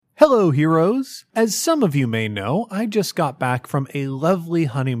Hello, heroes! As some of you may know, I just got back from a lovely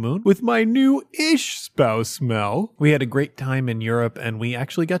honeymoon with my new-ish spouse, Mel. We had a great time in Europe, and we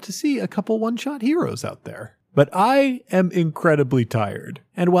actually got to see a couple one-shot heroes out there. But I am incredibly tired,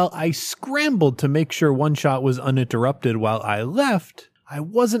 and while I scrambled to make sure One Shot was uninterrupted while I left, I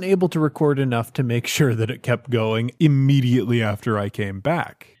wasn't able to record enough to make sure that it kept going immediately after I came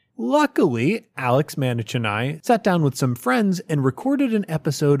back. Luckily, Alex Manich and I sat down with some friends and recorded an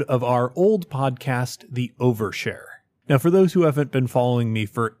episode of our old podcast, The Overshare. Now, for those who haven't been following me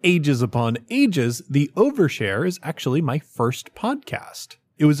for ages upon ages, The Overshare is actually my first podcast.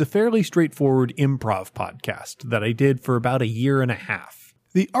 It was a fairly straightforward improv podcast that I did for about a year and a half.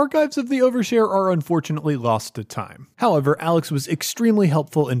 The archives of The Overshare are unfortunately lost to time. However, Alex was extremely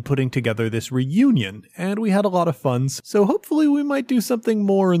helpful in putting together this reunion, and we had a lot of fun, so hopefully we might do something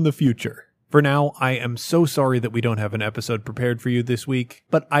more in the future. For now, I am so sorry that we don't have an episode prepared for you this week,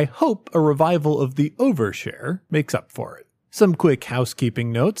 but I hope a revival of The Overshare makes up for it. Some quick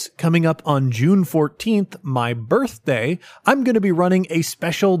housekeeping notes. Coming up on June 14th, my birthday, I'm going to be running a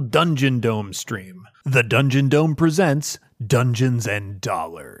special Dungeon Dome stream. The Dungeon Dome presents Dungeons and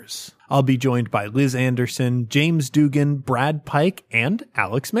Dollars. I'll be joined by Liz Anderson, James Dugan, Brad Pike, and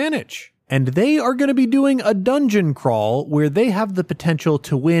Alex Manich. And they are going to be doing a dungeon crawl where they have the potential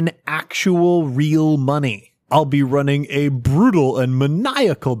to win actual real money. I'll be running a brutal and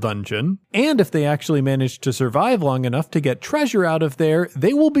maniacal dungeon, and if they actually manage to survive long enough to get treasure out of there,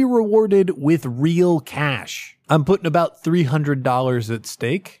 they will be rewarded with real cash. I'm putting about $300 at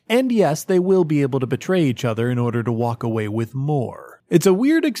stake, and yes, they will be able to betray each other in order to walk away with more. It's a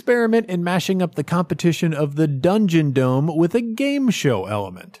weird experiment in mashing up the competition of the Dungeon Dome with a game show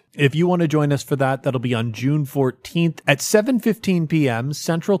element. If you want to join us for that, that'll be on June 14th at 7:15 p.m.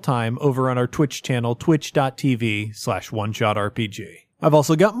 Central Time over on our Twitch channel, twitch.tv/OneShotRPG. I've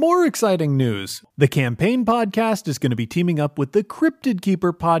also got more exciting news. The Campaign Podcast is going to be teaming up with the Cryptid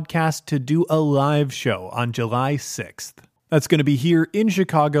Keeper Podcast to do a live show on July 6th. That's going to be here in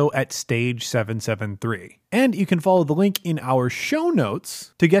Chicago at Stage 773. And you can follow the link in our show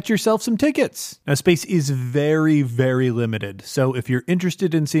notes to get yourself some tickets. Now, space is very, very limited, so if you're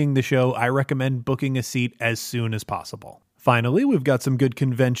interested in seeing the show, I recommend booking a seat as soon as possible. Finally, we've got some good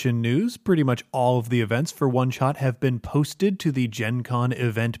convention news. Pretty much all of the events for One Shot have been posted to the Gen Con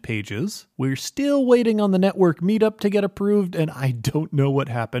event pages. We're still waiting on the network meetup to get approved, and I don't know what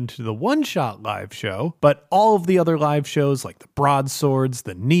happened to the One Shot live show, but all of the other live shows like the Broadswords,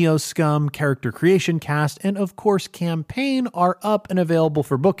 the Neo Scum, Character Creation Cast, and of course Campaign are up and available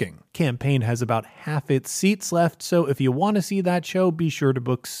for booking. Campaign has about half its seats left, so if you want to see that show, be sure to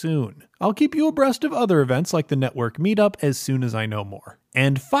book soon. I'll keep you abreast of other events like the network meetup as soon as I know more.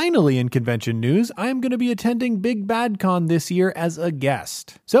 And finally, in convention news, I'm going to be attending Big Bad Con this year as a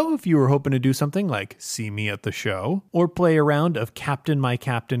guest. So if you were hoping to do something like see me at the show, or play a round of Captain My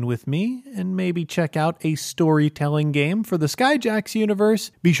Captain with me, and maybe check out a storytelling game for the Skyjacks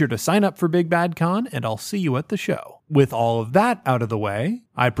universe, be sure to sign up for Big Bad Con, and I'll see you at the show. With all of that out of the way,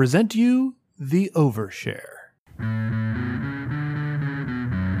 I present you The Overshare.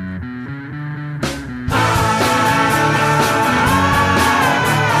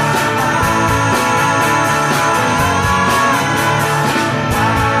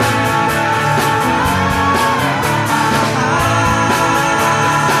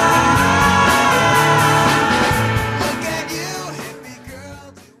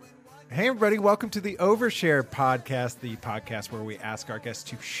 Hey everybody, welcome to the Overshare podcast, the podcast where we ask our guests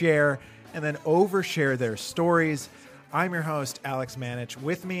to share and then overshare their stories. I'm your host, Alex Manich.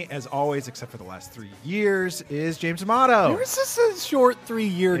 With me, as always, except for the last 3 years, is James Amato. There was just a short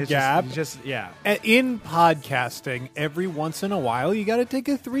 3-year gap. Yeah. In podcasting, every once in a while, you got to take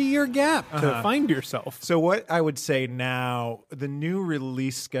a 3-year gap to find yourself. So what I would say now, the new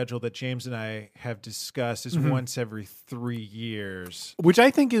release schedule that James and I have discussed is once every 3 years. Which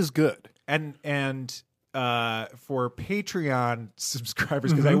I think is good. And for Patreon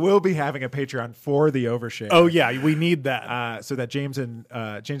subscribers, because I will be having a Patreon for the Overshare. Oh yeah, we need that so that James and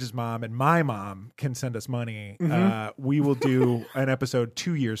James's mom and my mom can send us money. We will do an episode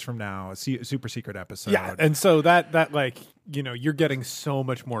 2 years from now, a super secret episode. Yeah, and so that like, you know, you're getting so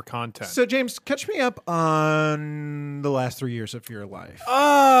much more content. So James, catch me up on the last 3 years of your life.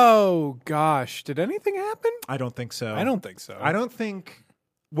 Oh gosh, did anything happen? I don't think so. I don't think so. I don't think.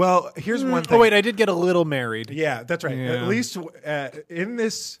 Well, here's one thing. Oh wait, I did get a little married. Yeah, that's right. Yeah. At least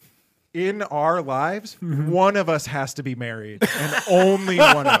in our lives, one of us has to be married, and only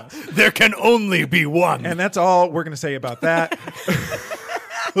one of us. There can only be one, and that's all we're going to say about that.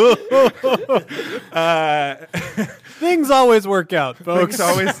 Things always work out, folks.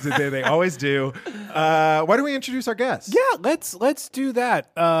 They always do. Why don't we introduce our guests? Yeah, let's do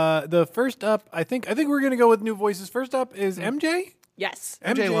that. The first up, I think we're gonna go with new voices. First up is MJ. Yes.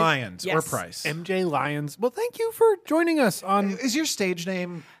 MJ Lyons or Yes. Price. MJ Lyons. Well, thank you for joining us on. Is your stage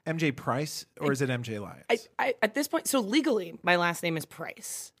name MJ Price or is it MJ Lyons? I at this point, so legally, my last name is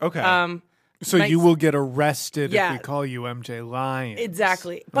Price. Okay. So nice. you will get arrested Yeah. if we call you MJ Lyons.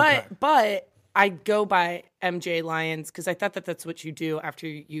 Exactly. But I go by MJ Lyons because I thought that that's what you do after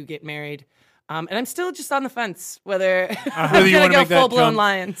you get married. And I'm still just on the fence whether I'm you going wanna to make go that full-blown jump.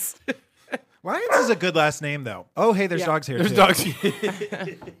 Lyons. Lyons is a good last name, though. Oh, hey, there's Yeah. dogs here, There's too. dogs.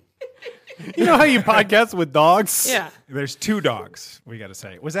 You know how you podcast with dogs? Yeah. There's 2 dogs, we got to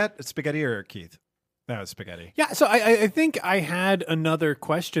say. Was that Spaghetti or Keith? That was Spaghetti. Yeah, so I think I had another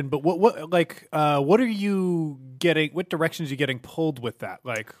question, but what are you getting? What directions are you getting pulled with that?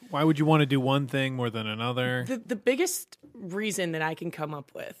 Like, why would you want to do one thing more than another? The biggest reason that I can come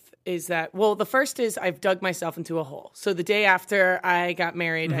up with is that, well, the first is I've dug myself into a hole. So the day after I got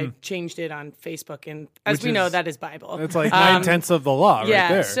married, I changed it on Facebook, and as Which we know, is- that is Bible. It's like 9/10 of the law, yeah, right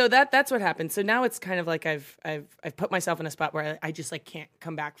there. so that's what happened. So now it's kind of like I've put myself in a spot where I just like can't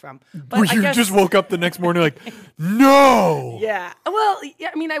come back from. But Where I you guess, just woke up the next morning like, no. Yeah. Well,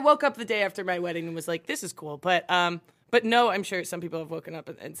 yeah, I mean, I woke up the day after my wedding and was like, this is cool. But no, I'm sure some people have woken up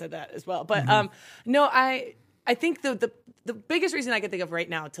and said that as well. But no, I think the biggest reason I can think of right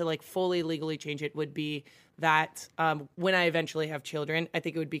now to like fully legally change it would be that when I eventually have children, I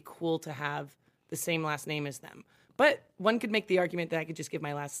think it would be cool to have the same last name as them. But one could make the argument that I could just give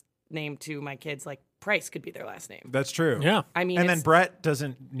my last name to my kids, like Price could be their last name. That's true. Yeah. I mean, And then it's- Brett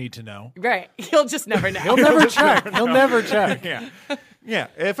doesn't need to know. right. He'll just never know. He'll never check. He'll never check. Yeah. Yeah.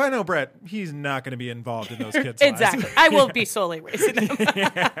 If I know Brett, he's not going to be involved in those kids' Exactly. lives. I will be solely raising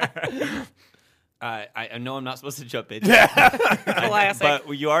them. I know I'm not supposed to jump in, Classic. but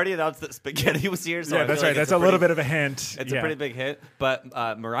you already announced that Spaghetti was here, so Yeah, I that's feel right. like That's a little bit of a hint. It's Yeah. a pretty big hit. But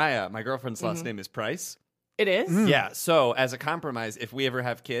Mariah, my girlfriend's last name is Price. It is? Yeah, so as a compromise, if we ever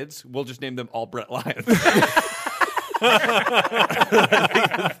have kids, we'll just name them all Brett Lyons.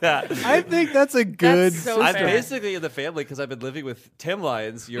 I think that's a good That's so I'm fair. basically in the family because I've been living with Tim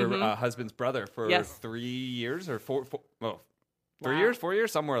Lyons, your husband's brother, for Yes. 3 years or 4 Wow. 4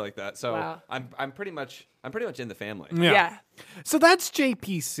 years, somewhere like that. So Wow. I'm pretty much in the family. Yeah. So that's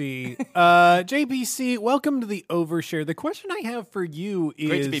JPC. JPC, welcome to the Overshare. The question I have for you is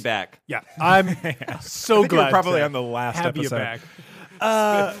Great to be back. Yeah, I'm so I think glad. you're probably to on the last have you episode.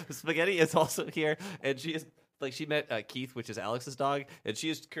 back. Spaghetti is also here, and she is like she met Keith, which is Alex's dog, and she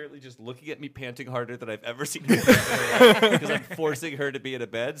is currently just looking at me, panting harder than I've ever seen her because I'm forcing her to be in a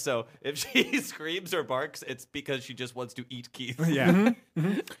bed. So if she screams or barks, it's because she just wants to eat Keith. Yeah.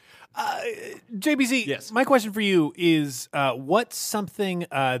 JPC, Yes. my question for you is what's something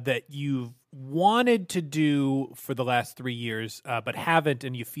that you've wanted to do for the last 3 years but haven't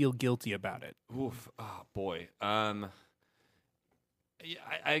and you feel guilty about it? Oof. Oh boy. Yeah,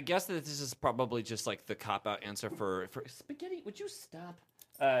 I guess that this is probably just like the cop out answer for Spaghetti. Would you stop?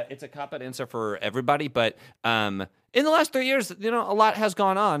 It's a cop out answer for everybody, but in the last 3 years, a lot has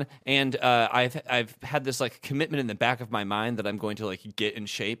gone on, and I've had this like commitment in the back of my mind that I'm going to like get in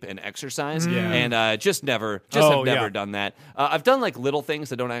shape and exercise, and just never done that. I've done like little things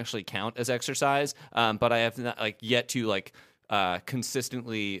that don't actually count as exercise, but I have not like yet to like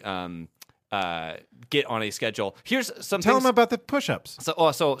consistently. Get on a schedule. Here's some Tell things. them about the push-ups.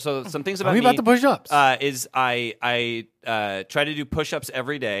 So some things about Tell me me. about the push-ups. Is I try to do push-ups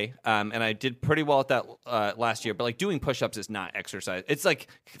every day, and I did pretty well at that last year. But like doing push-ups is not exercise; it's like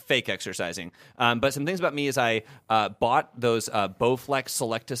fake exercising. But some things about me is I bought those Bowflex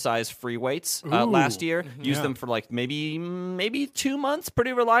Selecta-size free weights last year. Used them for like maybe 2 months,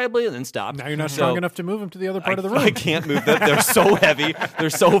 pretty reliably, and then stopped. Now you're not strong enough to move them to the other part of the room. I can't move them. They're so heavy. They're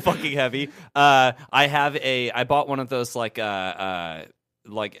so fucking heavy. I bought one of those like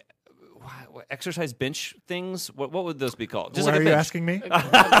exercise bench things. What would those be called? Just Why like are a you bench. asking me?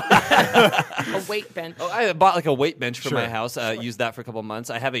 A weight bench. Oh, I bought like a weight bench for my Sure. house. Used that for a couple of months.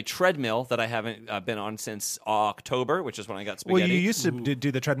 I have a treadmill that I haven't been on since October, which is when I got Spaghetti. Well, you used to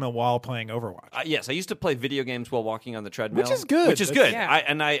do the treadmill while playing Overwatch. Yes, I used to play video games while walking on the treadmill, Which is good. Which is good. Yeah.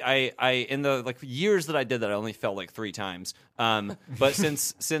 I in the like years that I did that, I only fell like 3 times. But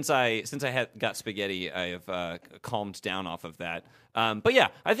since I had got Spaghetti, I have calmed down off of that. But yeah,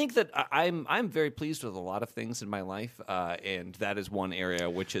 I think that I'm I'm very pleased with a lot of things in my life, and that is one area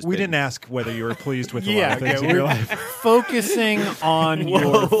which has We been... didn't ask whether you were pleased with a lot of things in your life. Focusing on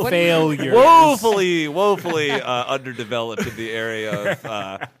your failures. woefully underdeveloped in the area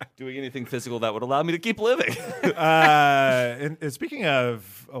of doing anything physical that would allow me to keep living. And speaking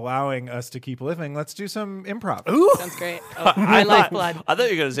of allowing us to keep living, let's do some improv. Ooh. Sounds great. Oh, my lifeblood. I thought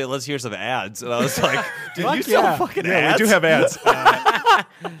you were going to say, let's hear some ads. And I was like, did Fuck you sell yeah. fucking Yeah, ads? we do have ads.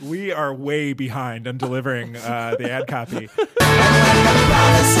 We are way behind on delivering the ad copy.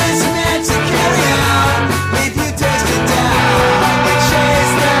 Promises meant to carry out. Leave you tasted down and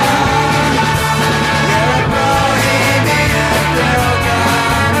chase them. You're a bohemian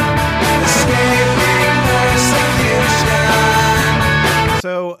pilgrim, escaping persecution.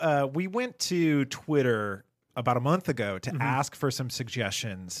 So we went to Twitter about a month ago to ask for some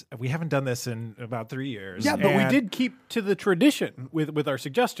suggestions. We haven't done this in about 3 years. Yeah, but we And- did keep to the tradition with our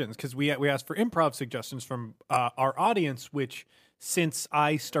suggestions because we asked for improv suggestions from our audience, which since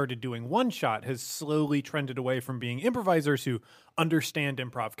I started doing one shot has slowly trended away from being improvisers who understand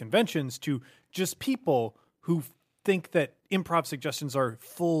improv conventions to just people who think that improv suggestions are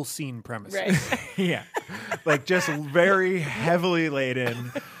full scene premises. Right. Yeah, like just very heavily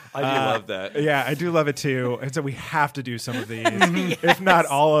laden. I do love that. Yeah, I do love it too. And so we have to do some of these, if not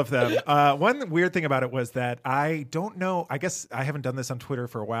all of them. One weird thing about it was that I don't know. I guess I haven't done this on Twitter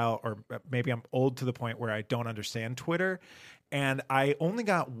for a while, or maybe I'm old to the point where I don't understand Twitter. And I only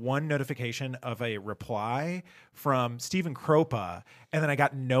got one notification of a reply from Stephen Kropa, and then I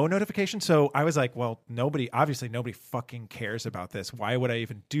got no notification. So I was like, well, obviously nobody fucking cares about this. Why would I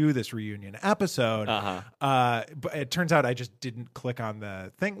even do this reunion episode? But it turns out I just didn't click on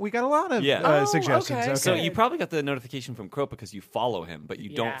the thing. We got a lot of Yeah. suggestions. okay. Okay. So you probably got the notification from Crow because you follow him, but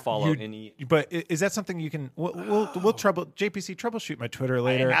you Yeah. don't follow You- any... But is that something you can? We'll JPC troubleshoot my Twitter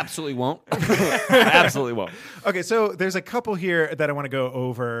later. I absolutely won't. Absolutely won't. Okay, so there's a couple here that I want to go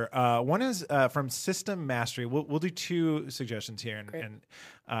over. One is from System Mastery. We'll do two suggestions here, and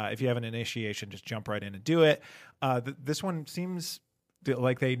if you have an initiation, just jump right in and do it. This one seems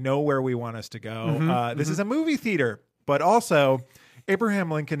like they know where we want us to go. This is a movie theater, but also Abraham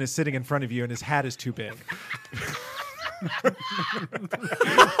Lincoln is sitting in front of you, and his hat is too big.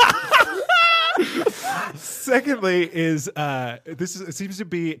 Secondly, is it seems to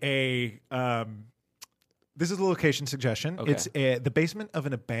be a this is a location suggestion. Okay. It's the basement of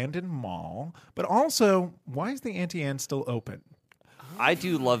an abandoned mall, but also why is the Auntie Anne still open? I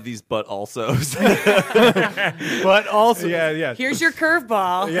do love these but alsos. But also, Yeah. Here's your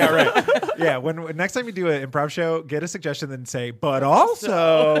curveball. Yeah, right. Yeah, when next time you do an improv show, get a suggestion, then say, but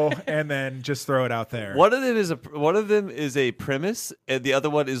also, and then just throw it out there. One of them is a premise, and the other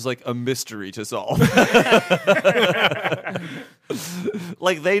one is like a mystery to solve.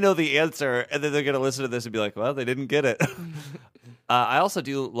 Like they know the answer, and then they're gonna listen to this and be like, "Well, they didn't get it." I also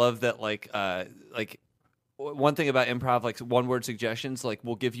do love that, like one thing about improv, like one word suggestions, like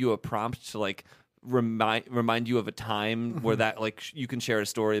we'll give you a prompt to like remind you of a time where that like you can share a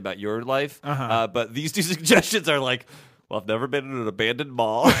story about your life. But these two suggestions are like, well, I've never been in an abandoned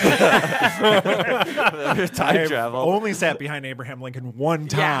mall. Time I've travel. only sat behind Abraham Lincoln one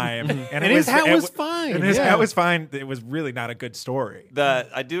time, and his hat was fine. And his Yeah. hat was fine. It was really not a good story.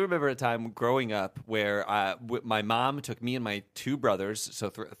 I do remember a time growing up where my mom took me and my two brothers,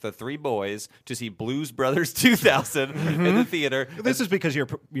 so the three boys, to see Blues Brothers 2000 in the theater. This is because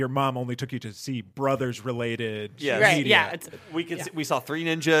your mom only took you to see brothers related. Yeah. Right. media. Yeah. It's, We saw Three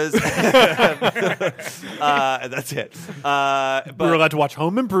Ninjas, and that's it. we were allowed to watch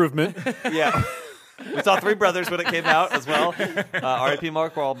Home Improvement. Yeah. We saw Three Brothers when it came out as well. R.I.P.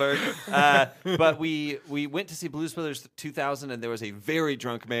 Mark Wahlberg. But we went to see Blues Brothers 2000, and there was a very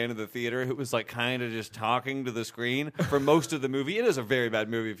drunk man in the theater who was like kind of just talking to the screen for most of the movie. It is a very bad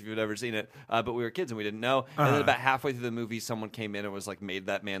movie if you've never seen it. But we were kids and we didn't know. And then about halfway through the movie, someone came in and was like made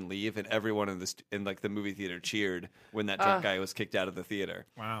that man leave, and everyone in like the movie theater cheered when that drunk guy was kicked out of the theater.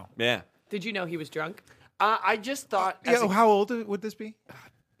 Wow. Yeah. did you know he was drunk? I just thought. Yeah, how old would this be?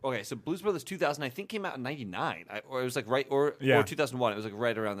 Okay, so Blues Brothers 2000, I think, came out in '99, or it was like or 2001. It was like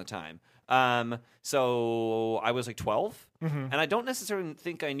right around the time. So I was like 12, and I don't necessarily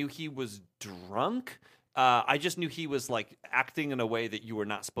think I knew he was drunk. I just knew he was like acting in a way that you were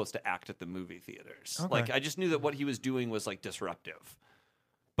not supposed to act at the movie theaters. Okay. Like I just knew that what he was doing was like disruptive.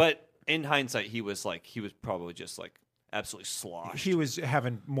 But in hindsight, he was probably just like absolutely sloshed. He was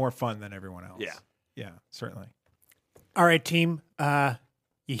having more fun than everyone else. Yeah. Yeah, certainly. All right, team.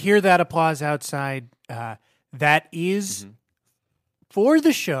 You hear that applause outside? That is for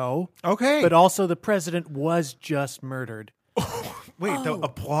the show, Okay. but also the president was just murdered. Wait, the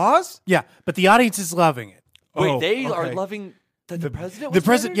applause? Yeah, but the audience is loving it. Wait, Oh, they are okay. loving that the president. The Was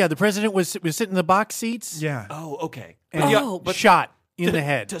president, murdered? yeah, the president was sitting in the box seats. Yeah. Oh, okay. and shot in the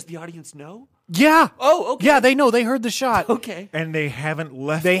head. Does the audience know? Yeah. Oh, okay. Yeah, they know. They heard the shot. Okay. And they haven't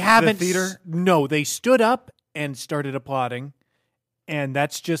left They haven't the theater? No, they stood up and started applauding, and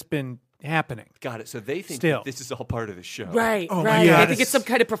that's just been happening. Got it. So they think Still. that this is all part of the show. Right, Oh my right. God. I think it's some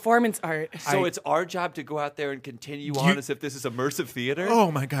kind of performance art. So it's our job to go out there and continue on as if this is immersive theater.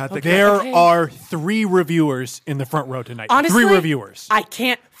 Oh my God. There Okay. are 3 reviewers in the front row tonight. Honestly, 3 reviewers. I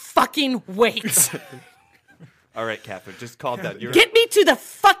can't fucking wait. All right, Catherine, just calm down. You're Get me to the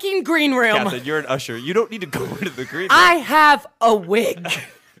fucking green room. Catherine, you're an usher. You don't need to go into the green room. I have a wig.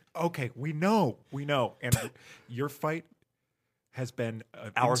 Okay, we know. And your fight has been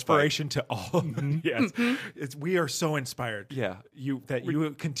an Our inspiration to all. Yes. Mm-hmm. We are so inspired. Yeah. You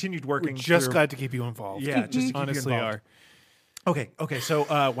continued working Just through- glad to keep you involved. Yeah, just to keep you honestly involved. are. Okay, so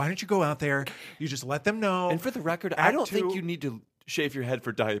why don't you go out there? You just let them know. And for the record, I Act don't think two- you need to shave your head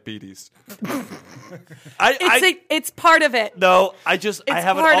for diabetes. It's part of it. No, I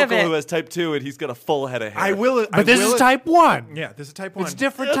have an part of uncle it. who has type 2 and he's got a full head of hair. I will. But this is type 1. Yeah, this is type 1. It's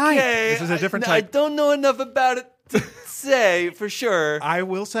different type. Okay, This is a different I type. don't know enough about it to say for sure. I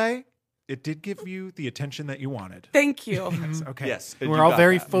will say it did give you the attention that you wanted. Thank you. Okay. Yes. We're you all got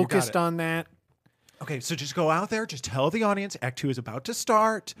very that. focused it. on that. Okay, so just go out there, just tell the audience Act 2 is about to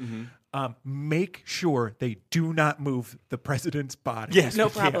start. Make sure they do not move the president's body. Yes. No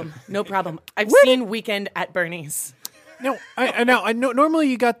problem. No problem. I've seen Weekend at Bernie's. No, I know. Normally,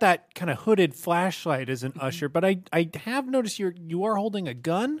 you got that kind of hooded flashlight as an usher, but I have noticed you are holding a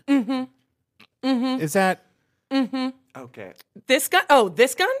gun. Is that? Okay. This gun? Oh,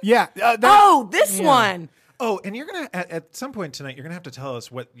 this gun? Yeah. This one. Oh, and you're going to, at some point tonight, you're going to have to tell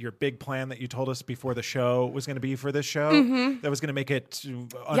us what your big plan that you told us before the show was going to be for this show that was going to make it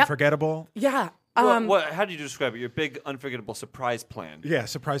unforgettable. Yeah. How do you describe it? Your big, unforgettable surprise plan. Yeah,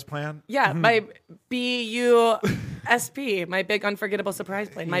 surprise plan. Yeah, my BUSP, my big unforgettable surprise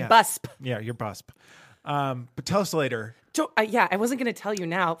plane, my Yeah. BUSP. Yeah, your BUSP. But tell us later. Yeah, I wasn't going to tell you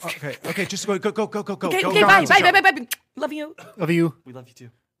now. Okay, just go. Okay, Go, okay, go, bye, go. bye. Love you. Love you. We love you too.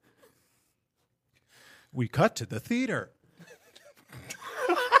 We cut to the theater.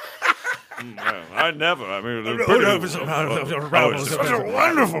 I never. I mean,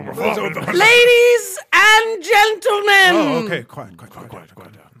 Ladies and gentlemen, Oh, okay. Quiet.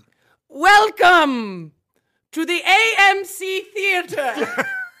 welcome to the AMC Theater.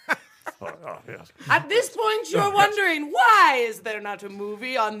 At this point, you're wondering, why is there not a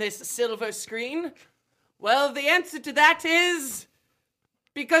movie on this silver screen? Well, the answer to that is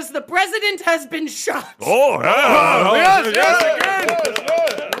because the president has been shot.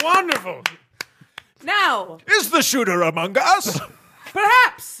 Wonderful. Now, Is the shooter among us?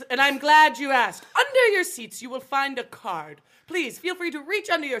 perhaps, and I'm glad you asked, under your seats you will find a card. Please feel free to reach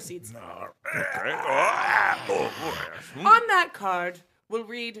under your seats. On that card will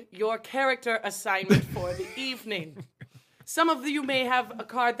read your character assignment for the evening. Some of you may have a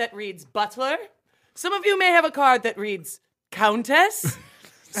card that reads butler. Some of you may have a card that reads countess.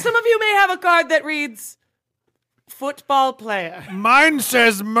 Some of you may have a card that reads football player. Mine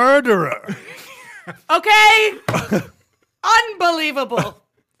says murderer. Okay? Unbelievable.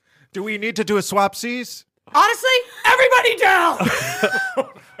 Do we need to do a swap C's? Honestly, everybody down.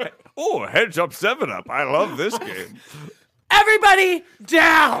 Oh, heads up, 7-Up. I love this game. Everybody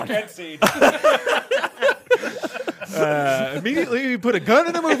down. Immediately we put a gun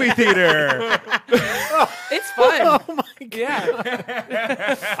in a movie theater. It's fun. Oh my God.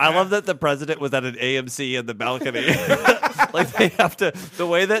 Yeah. I love that the president was at an AMC in the balcony. Like they have to. The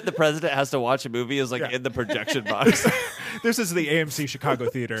way that the president has to watch a movie is like in the projection box. This is the AMC Chicago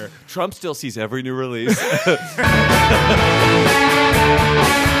Theater. Trump still sees every new release.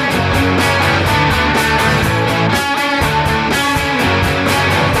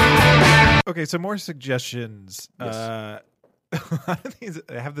 Okay, so more suggestions. A lot of these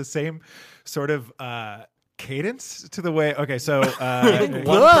have the same sort of cadence to the way. Okay, so One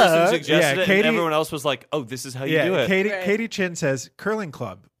person suggested yeah, it, Katie- and everyone else was like, "Oh, this is how you do it." Katie Chin says curling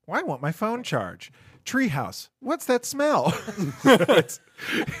club. Why won't my phone charge? Treehouse. What's that smell? it's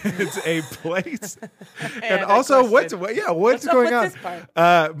a place. And also, what's going up on? with this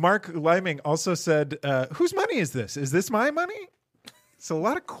part? Mark Liming also said, "Whose money is this? Is this my money?" So a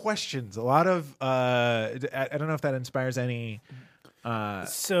lot of questions. A lot of I don't know if that inspires any.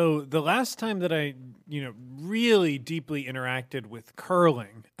 So the last time that I, really deeply interacted with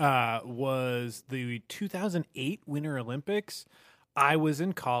curling was the 2008 Winter Olympics. I was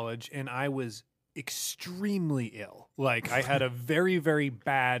in college and I was extremely ill. Like I had a very, very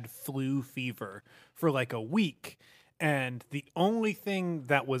bad flu fever for like a week. And the only thing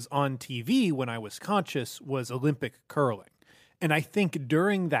that was on TV when I was conscious was Olympic curling. And I think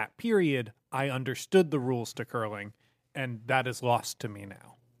during that period, I understood the rules to curling, and that is lost to me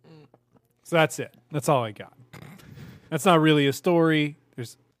now. So that's it. That's all I got. That's not really a story.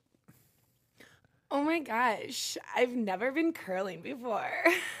 There's Oh my gosh, I've never been curling before.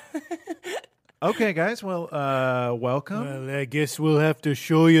 Okay, guys. Well, welcome. Well, I guess we'll have to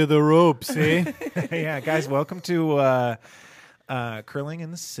show you the ropes, eh? Yeah, guys, welcome to Curling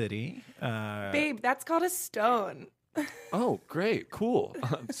in the City. Babe, that's called a stone. Oh, great, cool.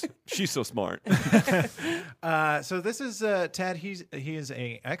 She's so smart. So this is Ted. He is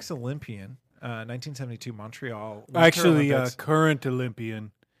a ex-Olympian, 1972 Montreal. Winter Actually, Olympics. current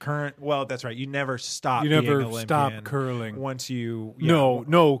Olympian. Well, that's right. You never stop. You being never Olympian stop curling. once you.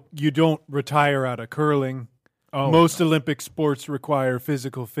 No, you don't retire out of curling. Oh, Most Olympic sports require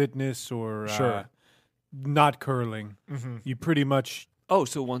physical fitness or Sure. not curling. Mm-hmm. You pretty much, Oh,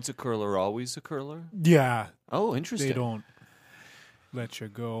 so once a curler, always a curler? yeah, Oh, interesting. they don't let you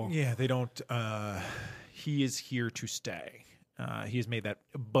go. Yeah, they don't. He is here to stay. He has made that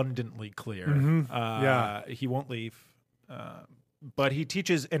abundantly clear. Yeah. He won't leave. But he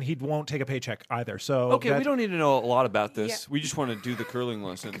teaches, and he won't take a paycheck either. So Okay, we don't need to know a lot about this. Yeah. We just want to do the curling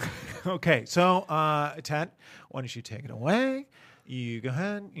lesson. Okay, so Ted, why don't you take it away? You go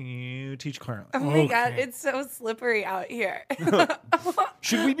ahead. You teach curling. Oh my god, Okay. it's so slippery out here.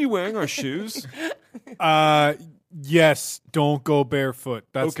 Should we be wearing our shoes? Yes, don't go barefoot.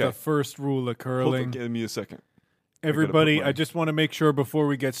 That's Okay. the first rule of Hold on, curling. give me a second. Everybody, put my- I just want to make sure before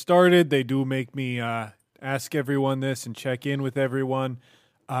we get started, they do make me ask everyone this and check in with everyone.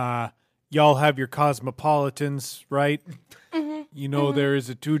 Y'all have your cosmopolitans, right? You know there is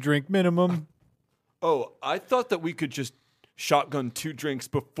a 2-drink minimum. Oh, I thought that we could just shotgun 2 drinks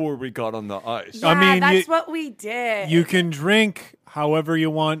before we got on the ice. Yeah, I mean, that's you- what we did. You can drink however you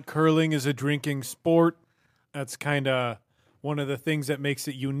want. Curling is a drinking sport. That's kind of one of the things that makes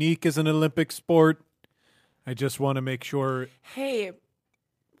it unique as an Olympic sport. I just want to make sure. Hey,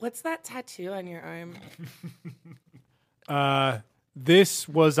 what's that tattoo on your arm? This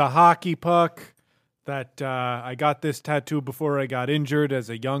was a hockey puck that I got this tattoo before I got injured as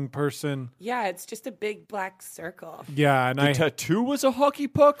a young person. Yeah, it's just a big black circle. Yeah, and The tattoo was a hockey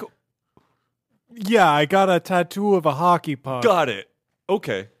puck? I got a tattoo of a hockey puck. Got it.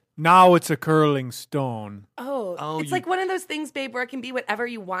 Okay. Now it's a curling stone. Oh, it's you- like one of those things, babe, where it can be whatever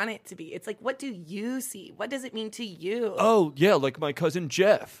you want it to be. It's like, what do you see? What does it mean to you? Oh, yeah, like my cousin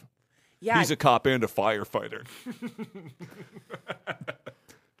Jeff. yeah. He's a cop and a firefighter.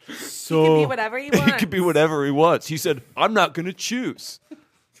 He can So be whatever he He wants. could be whatever he wants. He said, I'm not going to choose.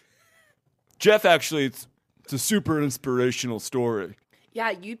 Jeff, actually, it's a super inspirational story. Yeah,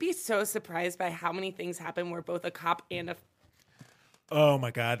 you'd be so surprised by how many things happen where both a cop and a Oh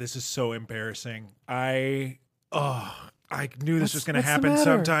my God, this is so embarrassing. I knew this was going to what's the happen matter?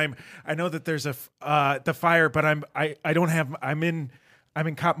 sometime. I know that there's the fire, but I don't have. I'm in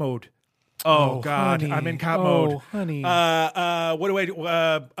cop mode. Oh, God, honey. I'm in cop Oh, mode. honey. What do I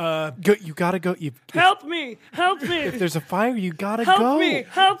do? You gotta go. help me, help me, If there's a fire, you gotta help go. me,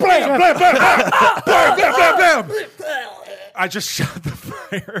 help me. Blam, blam, blam, blam, blam, blam, blam. I just shot the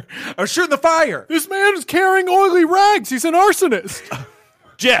fire. I was shooting the fire. This man is carrying oily rags. He's an arsonist.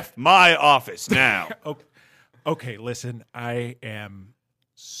 Jeff, my office now. Okay, listen, I am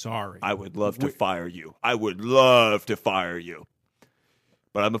sorry. I would love to fire you. I would love to fire you.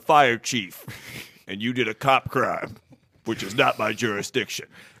 But I'm a fire chief, and you did a cop crime, which is not my jurisdiction.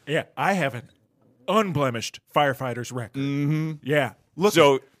 Yeah, I have an unblemished firefighter's record. Mm-hmm. Yeah, What?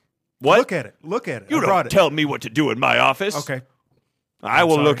 look at it. Look at it. You I brought don't it. tell me what to do in my office. Okay. I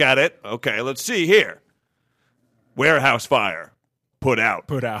will sorry. look at it. Okay, let's see here. Warehouse fire. Put out.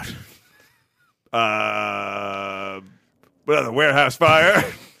 Put out. What other warehouse fire?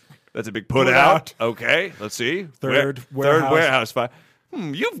 That's a big put Put out. out. Okay, let's see. Third Third warehouse. warehouse fire.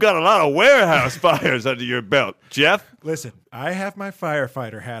 You've got a lot of warehouse fires under your belt, Jeff. Listen, I have my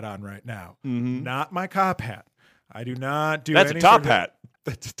firefighter hat on right now, not my cop hat. I do not do. That's a any top sort of- hat.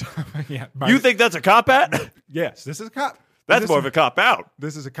 That's a top. Yeah. You think that's a cop hat? Yes, this is a cop. That's This more is- of a cop out.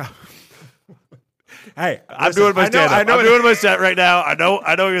 This is a cop. Hey, I'm listen, doing my I know- stand-up. I know I'm it- doing my set right now. I know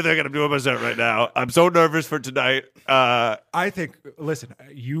you're thinking I'm doing my set right now. I'm so nervous for tonight. I think. Listen,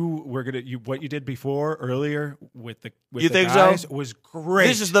 what you did before earlier with the You the think so? guys was great.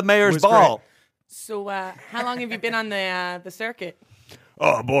 This is the mayor's Was ball. great. So, how long have you been on the circuit?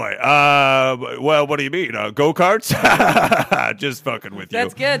 Oh boy. Well, what do you mean? Go-karts? Just fucking with you.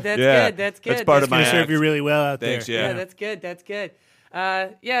 That's good. That's Yeah, good. That's good. That's part of Gonna my serve act. you really well out Thanks. there. Yeah. That's good. That's good.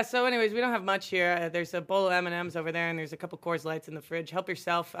 Yeah. So, anyways, we don't have much here. There's a bowl of M&Ms over there, and there's a couple Coors Lights in the fridge. Help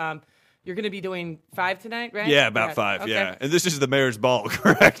yourself. You're going to be doing 5 tonight, right? Yeah, about 5. Okay. Yeah, and this is the mayor's ball,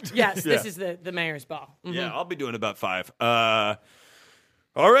 correct? Yes, Yeah. this is the mayor's ball. Mhm. Yeah, I'll be doing about 5. All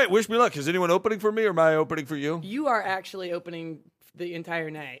right. Wish me luck. Is anyone opening for me, or am I opening for you? You are actually opening the entire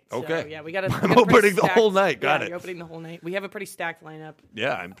night. So, Okay. yeah, we got to. I'm opening the whole night. Got it. You're opening the whole night. We have a pretty stacked lineup.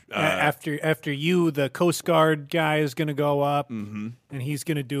 Yeah. I'm. After you, the Coast Guard guy is going to go up, and he's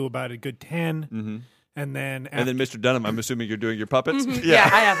going to do about a good 10. And then and then Mr. Dunham, I'm assuming you're doing your puppets. Yeah,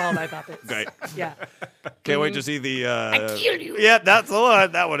 I have all my puppets. Great. Yeah. Can't wait to see the. I kill you. Yeah, that's the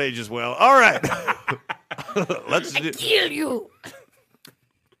one. That one ages well. All right. Let's do. Kill you.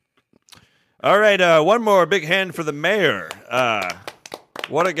 All right. One more big hand for the mayor.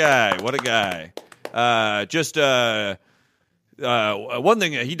 What a guy. What a guy. Just one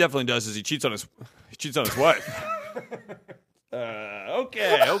thing he definitely does is he cheats on his wife.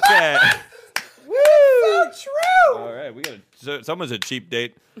 Okay. So true. All right, we got someone's a cheap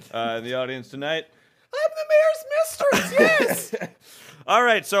date in the audience tonight. I'm the mayor's mistress. Yes. All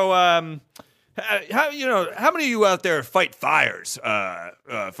right, so how many of you out there fight fires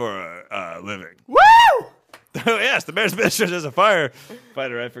for a living? Woo! Yes, the mayor's mistress is a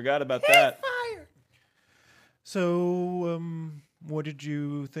firefighter. I forgot about that. Fire. So, what did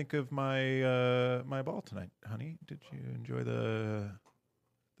you think of my my ball tonight, honey? Did you enjoy the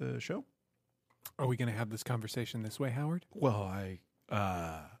show? are we going to have this conversation this way, Howard? Well, I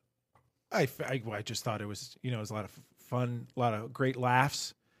just thought it was it was a lot of fun, a lot of great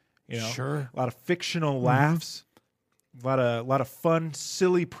laughs. Sure. A lot of fictional laughs, a lot of fun,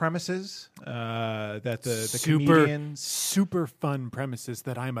 silly premises that the comedians. super fun premises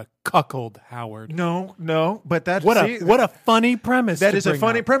that I'm a cuckold, Howard. No, but that What a funny premise. that to is a bring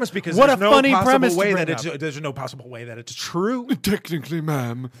funny up. premise because What there's a no funny possible premise to way bring that up. there's no possible way that it's true. Technically,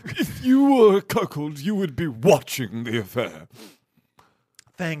 ma'am, if you were a cuckold, you would be watching the affair.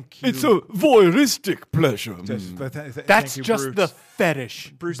 Thank you. It's a voyeuristic pleasure. That's Thank you, just Bruce. the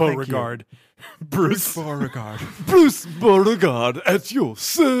fetish, Bruce, thank you. Beauregard. Bruce Beauregard. Bruce Beauregard at your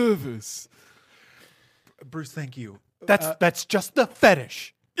service. Bruce, thank you. That's just the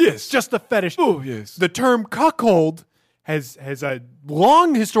fetish. Yes. Just the fetish. Oh, yes. The term cuckold has a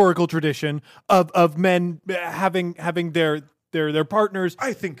long historical tradition of men having their partners.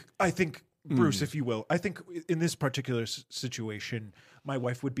 I think Bruce, if you will, I think in this particular situation, my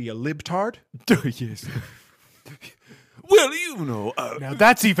wife would be a libtard. Yes. Well, Now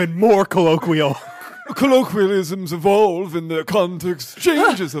that's even more colloquial. colloquialisms evolve in their context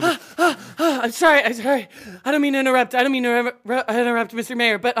changes of it. I'm sorry. I don't mean to interrupt. Interrupt, Mr.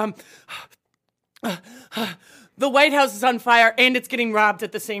 Mayor. But the White House is on fire and it's getting robbed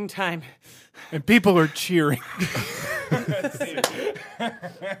at the same time. And people are cheering.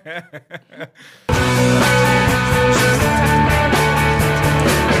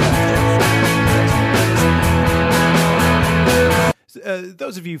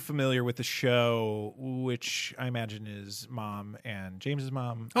 Those of you familiar with the show, which I imagine is Mom and James's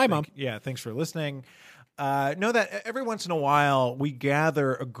mom. Hi, Mom. Yeah, thanks for listening. Know that every once in a while we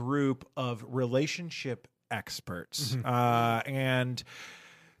gather a group of relationship experts, and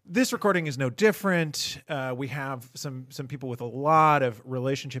this recording is no different. We have some people with a lot of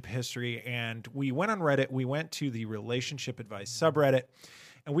relationship history, and we went on Reddit. We went to the relationship advice subreddit.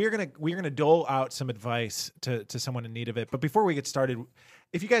 And we're gonna dole out some advice to someone in need of it. But before we get started,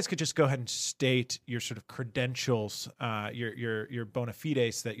 if you guys could just go ahead and state your sort of credentials, your bona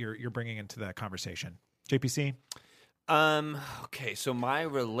fides that you're bringing into that conversation. JPC. Okay, so my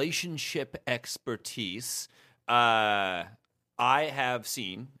relationship expertise, I have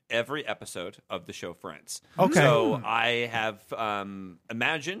seen every episode of the show Friends. Okay. So I have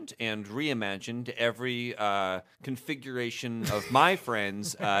imagined and reimagined every configuration of my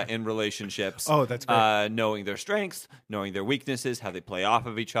friends in relationships. Oh, that's great. Knowing their strengths, knowing their weaknesses, how they play off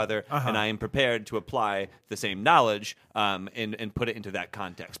of each other, and I am prepared to apply the same knowledge and put it into that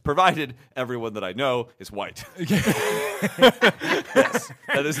context, provided everyone that I know is white. Yes,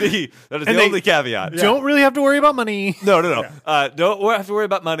 that is the only caveat. Don't really have to worry about money. No. Don't have to worry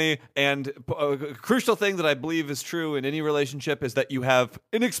about money. And a crucial thing that I believe is true in any relationship is that you have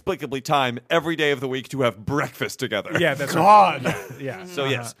inexplicably time every day of the week to have breakfast together. Yeah, that's God. yeah. So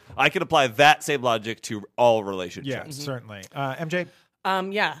yes, I can apply that same logic to all relationships. Yeah, certainly. MJ.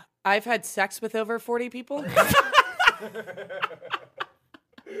 Yeah, I've had sex with over 40 people.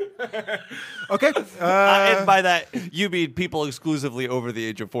 Okay. And by that, you mean people exclusively over the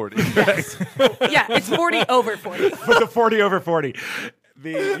age of 40. Yeah, it's 40 over 40. With the 40 over 40.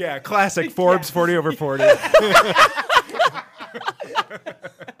 Classic Forbes 40 over 40.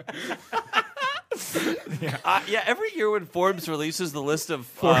 Every year when Forbes releases the list of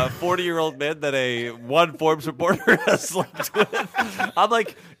 40-year-old men that one Forbes reporter has slept with, I'm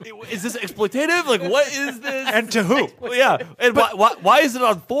like, is this exploitative? Like, what is this? And to who? Well, yeah, and why is it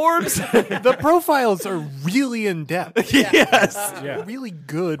on Forbes? The profiles are really in depth. Yes. Yeah. Really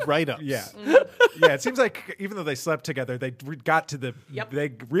good write-ups. Yeah. Yeah, it seems like even though they slept together, they got to the. Yep.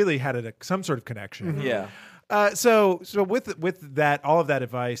 They really had some sort of connection. Yeah. So with that, all of that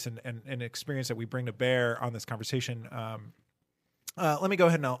advice and experience that we bring to bear on this conversation, let me go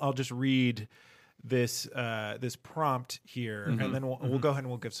ahead and I'll just read this prompt here, and then we'll go ahead and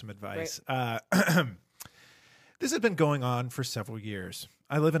we'll give some advice. This has been going on for several years.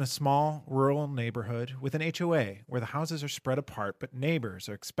 I live in a small rural neighborhood with an HOA where the houses are spread apart, but neighbors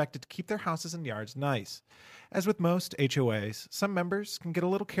are expected to keep their houses and yards nice. As with most HOAs, some members can get a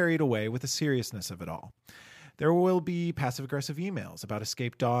little carried away with the seriousness of it all. There will be passive-aggressive emails about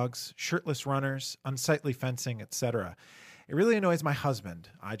escaped dogs, shirtless runners, unsightly fencing, etc. It really annoys my husband.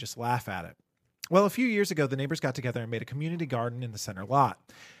 I just laugh at it. Well, a few years ago, the neighbors got together and made a community garden in the center lot.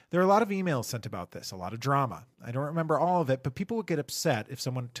 There are a lot of emails sent about this, a lot of drama. I don't remember all of it, but people would get upset if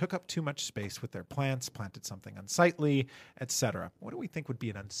someone took up too much space with their plants, planted something unsightly, etc. What do we think would be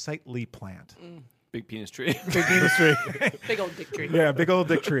an unsightly plant? Big penis tree. Big penis tree. Big old dick tree. Yeah, big old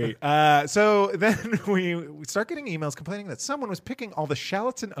dick tree. So then we start getting emails complaining that someone was picking all the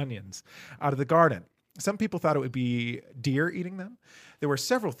shallots and onions out of the garden. Some people thought it would be deer eating them. There were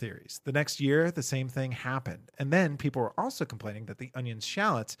several theories. The next year, the same thing happened. And then people were also complaining that the onions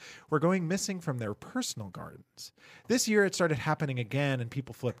shallots were going missing from their personal gardens. This year, it started happening again, and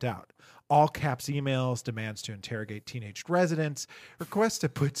people flipped out. All caps emails, demands to interrogate teenage residents, requests to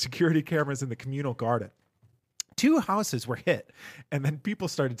put security cameras in the communal garden. 2 houses were hit, and then people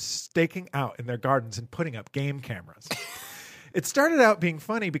started staking out in their gardens and putting up game cameras. It started out being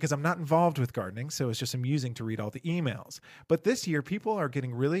funny because I'm not involved with gardening, so it's just amusing to read all the emails. But this year, people are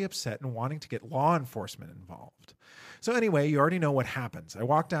getting really upset and wanting to get law enforcement involved. So anyway, you already know what happens. I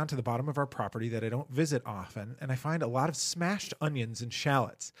walk down to the bottom of our property that I don't visit often, and I find a lot of smashed onions and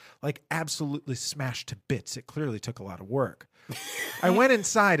shallots. Like absolutely smashed to bits. It clearly took a lot of work. I went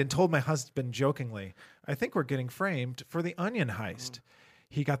inside and told my husband jokingly, I think we're getting framed for the onion heist.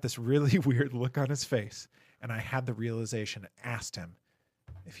 He got this really weird look on his face. And I had the realization and asked him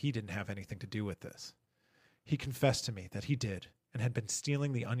if he didn't have anything to do with this. He confessed to me that he did and had been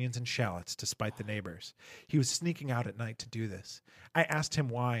stealing the onions and shallots to spite the neighbors. He was sneaking out at night to do this. I asked him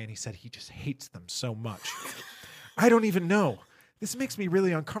why, and he said he just hates them so much. I don't even know. This makes me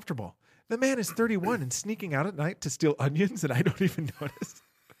really uncomfortable. The man is 31 and sneaking out at night to steal onions, and I don't even notice.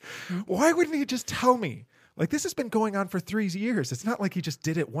 Why wouldn't he just tell me? Like, this has been going on for 3 years. It's not like he just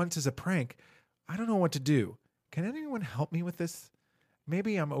did it once as a prank. I don't know what to do. Can anyone help me with this?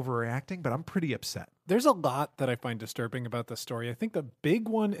 Maybe I'm overreacting, but I'm pretty upset. There's a lot that I find disturbing about this story. I think the big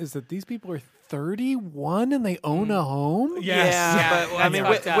one is that these people are 31 and they own a home. Yes. Yeah, but I mean,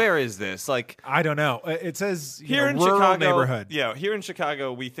 fucked up. where is this? Like I don't know. It says Here in rural Chicago, neighborhood. Yeah, here in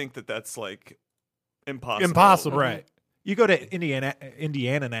Chicago, we think that that's like impossible. Impossible. Right. You go to Indiana, Yeah.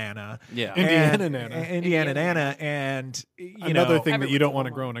 Indiana, and you Another know, thing that you Everyone's don't want to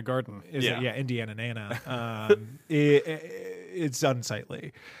home. grow in a garden. is Yeah. Indiana. It's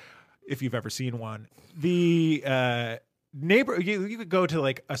unsightly if you've ever seen one. The you could go to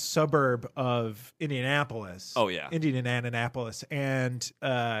like a suburb of Indianapolis. Oh, yeah. Indianapolis, and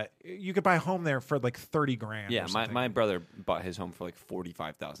you could buy a home there for like $30,000. Yeah, or something. my brother bought his home for like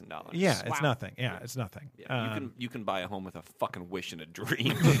 $45,000. Yeah, it's Wow. nothing. Yeah, it's nothing. Yeah, you can buy a home with a fucking wish and a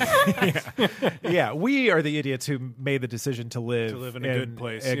dream. Yeah, we are the idiots who made the decision to live in a good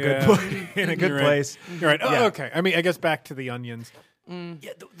place. A Yeah. good place. In a good You're right. place. You're right. Oh, Yeah. okay. I mean, I guess back to the onions.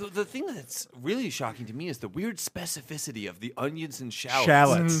 Yeah, the thing that's really shocking to me is the weird specificity of the onions and shallots.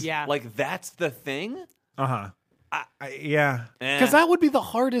 Shallots. Yeah. Like that's the thing. Uh-huh. Yeah. Because that would be the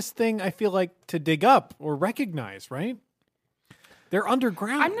hardest thing, I feel like, to dig up or recognize, right? They're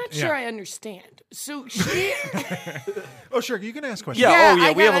underground. I'm not sure I understand. So she, Oh, sure. You can ask questions. Yeah,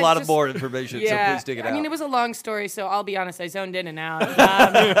 Yeah, we have a I lot of just- more information, so please dig it out. I mean, it was a long story, so I'll be honest. I zoned in and out.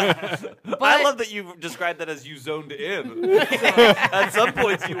 But I love that you described that as you zoned in. At some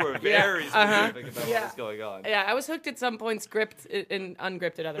points, you were very specific about what was going on. Yeah, I was hooked at some points, gripped and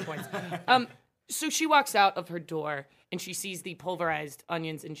ungripped at other points. So she walks out of her door and she sees the pulverized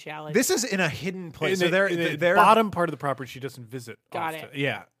onions and shallots. This is in a hidden place. In So they're, the they're bottom part of the property she doesn't visit. Got often. it.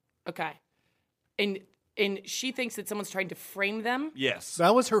 Yeah. Okay. And she thinks that someone's trying to frame them. Yes.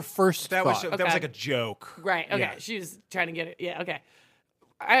 That was her first That thought. was like a joke. Right. Okay. Yeah. She was trying to get it. Yeah. Okay.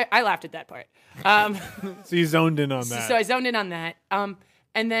 I laughed at that part. So you zoned in on that. So I zoned in on that.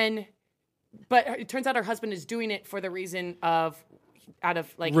 And then, but it turns out her husband is doing it for the reason of, out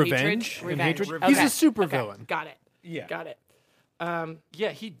of like Revenge hatred. and hatred? Okay. He's a super Okay. villain. Got it. Yeah. Got it. Yeah,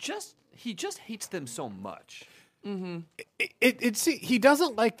 he just hates them so much. He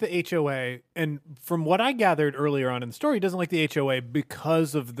doesn't like the HOA, and from what I gathered earlier on in the story, he doesn't like the HOA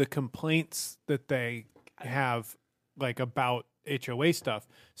because of the complaints that they have, like about HOA stuff.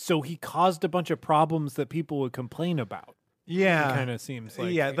 So he caused a bunch of problems that people would complain about. Yeah. Kind of seems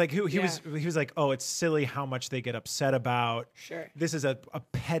like like he was like, oh, it's silly how much they get upset about. Sure. This is a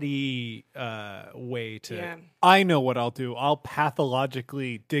petty way to. Yeah. I know what I'll do. I'll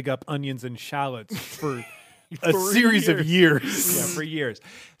pathologically dig up onions and shallots for a series of years. Yeah, for years.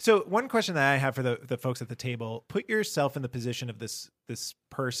 So one question that I have for the folks at the table: put yourself in the position of this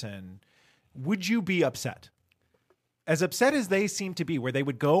person. Would you be upset? As upset as they seem to be, where they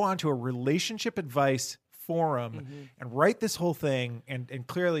would go onto a relationship advice forum and write this whole thing and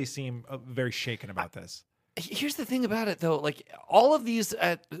clearly seem very shaken about this. Here's the thing about it, though. Like, all of these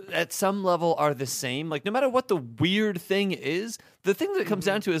at some level are the same. Like, no matter what the weird thing is, the thing that it comes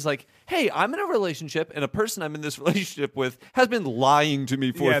down to is like, hey, I'm in a relationship, and a person I'm in this relationship with has been lying to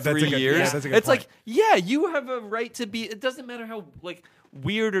me for Yeah, that's a 3 good- years. yeah, that's a good It's point. like, yeah, you have a right to be. It doesn't matter how like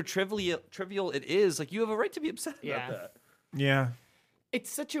weird or trivial it is. Like, you have a right to be upset about that. Yeah. It's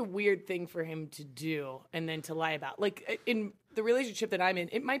such a weird thing for him to do and then to lie about. Like in the relationship that I'm in,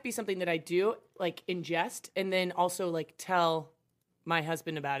 it might be something that I do like in jest and then also like tell my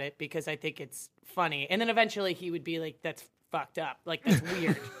husband about it because I think it's funny. And then eventually he would be like, that's fucked up. Like, that's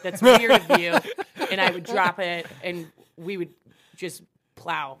weird. That's weird of you. And I would drop it and we would just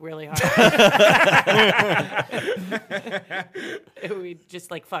plow really hard. We'd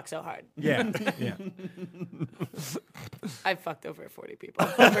just like fuck so hard. Yeah. Yeah. I've fucked over 40 people.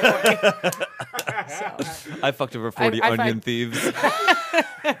 Over 40. So. I fucked over 40 I onion find- thieves.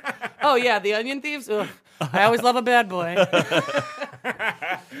 Oh yeah, the onion thieves. Ugh. I always love a bad boy.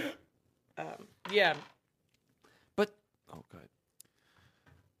 Yeah. But oh, good.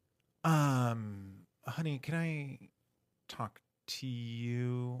 Honey, can I talk to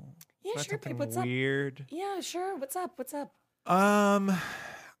you? Yeah, about sure, babe. something What's up? weird? Yeah, sure. What's up? What's up?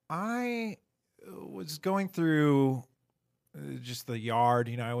 I was going through just the yard.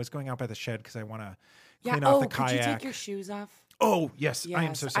 You know, I was going out by the shed because I want to Yeah. clean off Oh, the could you kayak. take your shoes off? Oh, yes. I am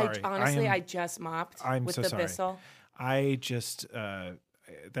Yes. so sorry. Honestly, I I just mopped I'm with so the sorry. Bissell. I just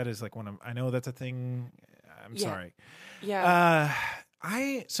that is like one of, I know that's a thing. I'm Yeah. sorry. Yeah.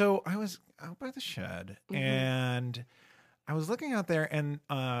 I was out by the shed Mm-hmm. and I was looking out there and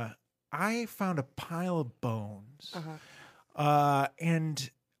I found a pile of bones. And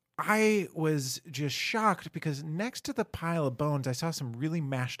I was just shocked because next to the pile of bones, I saw some really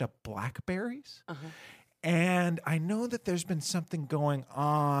mashed up blackberries. And I know that there's been something going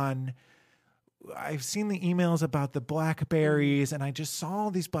on. I've seen the emails about the blackberries, and I just saw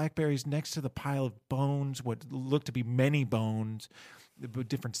all these blackberries next to the pile of bones, what looked to be many bones, with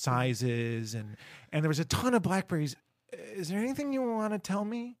different sizes, and there was a ton of blackberries. Is there anything you want to tell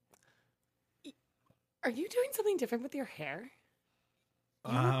me? Are you doing something different with your hair?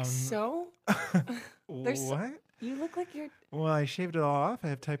 You look so. There's so- What? You look like you're. Well, I shaved it all off. I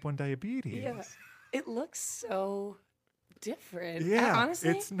have type 1 diabetes. Yeah. It looks so different. Yeah, Honestly,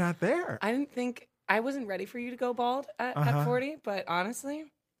 it's not there. I didn't think I wasn't ready for you to go bald at 40, but honestly,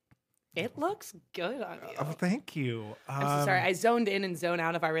 it looks good on you. Oh, thank you. I'm so sorry. I zoned in and zoned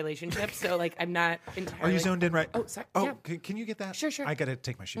out of our relationship, so like I'm not entirely. Are you zoned in right? Oh, sorry. Oh, Yeah. can you get that? Sure, sure. I got to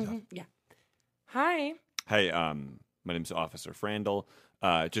take my shoes off. Yeah. Hi. Hey, my name's Officer Frandl.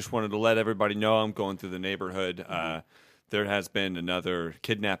 Just wanted to let everybody know I'm going through the neighborhood. There has been another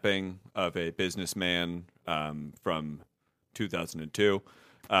kidnapping of a businessman from 2002.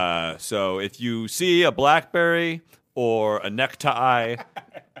 So if you see a BlackBerry or a necktie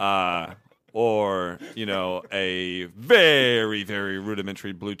or, you know, a very, very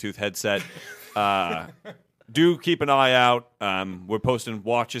rudimentary Bluetooth headset, do keep an eye out. We're posting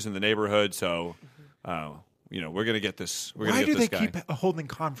watches in the neighborhood, so... you know, we're gonna get this. We're Why gonna do get they this guy. keep holding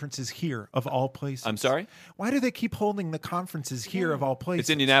conferences here of all places? I'm sorry? Why do they keep holding the conferences here of all places? It's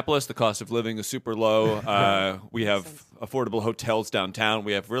Indianapolis. The cost of living is super low. We have affordable hotels downtown.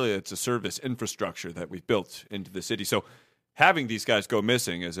 We have it's a service infrastructure that we've built into the city. So having these guys go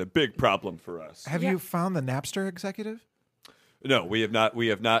missing is a big problem for us. Have you found the Napster executive? No, we have not. We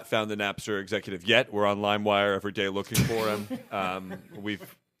have not found the Napster executive yet. We're on LimeWire every day looking for him.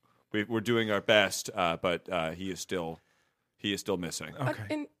 We're doing our best, but he is still missing. Okay.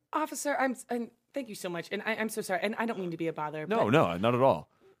 And officer, and thank you so much. And I'm so sorry. And I don't mean to be a bother. No, but no, not at all.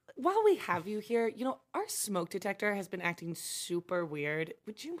 while we have you here, our smoke detector has been acting super weird.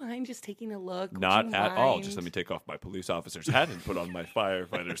 Would you mind just taking a look? Not at all. Just let me take off my police officer's hat and put on my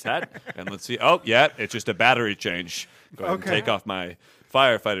firefighter's hat, and let's see. Oh, yeah, it's just a battery change. Go ahead and take off my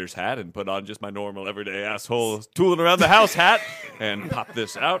firefighter's hat and put on just my normal everyday asshole tooling around the house hat, and pop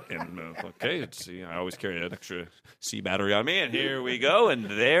this out. And okay, let's see. I always carry an extra C battery on me, and here we go, and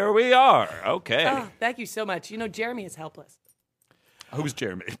there we are. Okay. Oh, thank you so much. Jeremy is helpless. Who's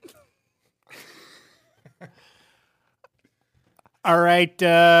Jeremy? All right,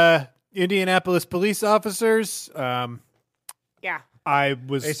 Indianapolis police officers. Yeah. I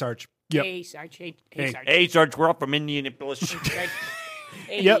was. Hey, Sarge. Yep. Hey, Sarge. Hey, Hey. Sarge. Hey, Sarge, we're up from Indianapolis.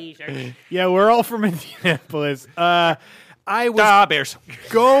 Hey, Yep. Sarge. Yeah, we're all from Indianapolis. I was Bears.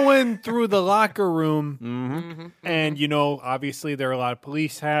 going through the locker room, Mm-hmm. and obviously there are a lot of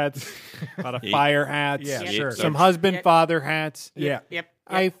police hats, a lot of fire hats, Yeah, Yep. sure. some husband-father hats. Yeah. Yep.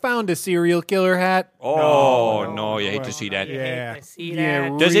 I found a serial killer hat. Oh, no, you hate to see that. Yeah. I see Yeah,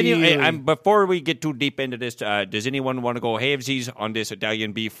 that. Does Really? before we get too deep into this, does anyone want to go halvesies on this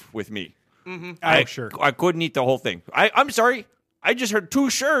Italian beef with me? Sure. I couldn't eat the whole thing. I'm sorry. I just heard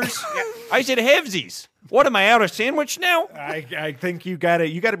two shirts. I said halvesies. What am I out of sandwich now? I think you got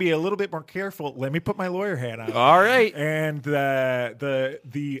to be a little bit more careful. Let me put my lawyer hat on. All right. And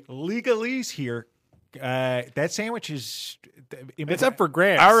the legalese here, that sandwich is It's up for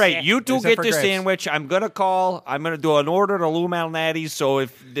grabs. All right, you two It's up get for the grabs. sandwich. I'm gonna do an order to Lou Malnati's. So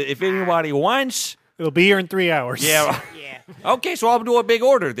if anybody wants, It'll be here in 3 hours. yeah. Yeah. Okay, so I'll do a big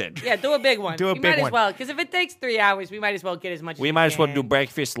order then. Yeah, do a big one. Do a You big might as one. well, because if it takes 3 hours, we might as well get as much We as might as well can. do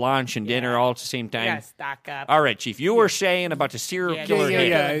breakfast, lunch, and dinner all at the same time. Yeah, stock up. All right, Chief. You were saying about the serial Yeah, killer.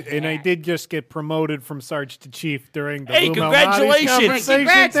 Yeah. hit. And I did just get promoted from Sarge to Chief during the Hey, Lou Malnati's congratulations. conversation.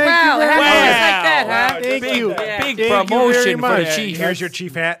 Congrats, Thank wow. you It very happened much. just like that, huh? Thank big, you. Big Thank you promotion very for much. the Chief. Here's your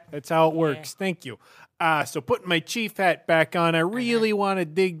chief hat. That's how it works. Thank you. So putting my chief hat back on, I really want to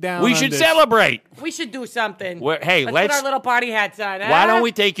dig down. We on should this. celebrate. We should do something. Hey, let's let's- put our little party hats on. Why don't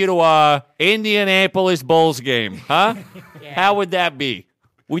we take you to a Indianapolis Bulls game, huh? How would that be?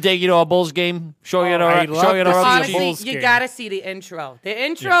 We take you to a Bulls game, show you I'd the love show you to the see a Honestly, Bulls you game. gotta see the intro. The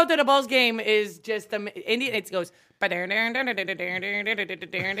intro to the Bulls game is just Indian. It goes, and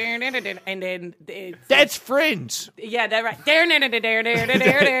then it's, That's Friends. yeah, that right.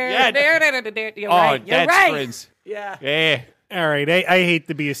 You're Oh, right. You're that's right. Friends. Yeah. Yeah. All right, I hate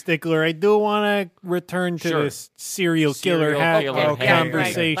to be a stickler. I do want to return to Sure. this serial killer Serial hat killer hat.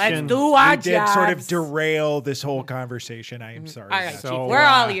 conversation. Let's do our We did sort of jobs. derail this whole conversation. I am sorry. All right, So, Chief. We're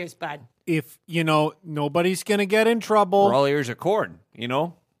all ears, bud. If nobody's gonna get in trouble. We're all ears of corn,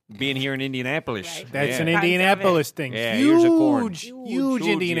 being here in Indianapolis. Right. That's yeah. an Indianapolis thing. Yeah, ears of corn. Huge Huge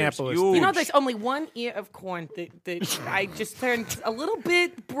Indianapolis. ears. thing. Huge. There's only one ear of corn that I just turned a little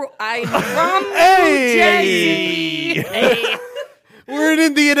bit. I'm from New Jersey. Hey. We're in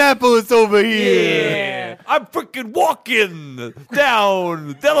Indianapolis over here. Yeah. I'm freaking walking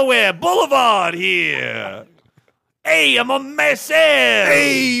down Delaware Boulevard here. Hey, I'm a massive.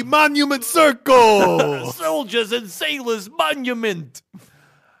 Hey, Monument Circle. Soldiers and Sailors Monument.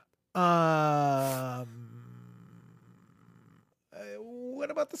 What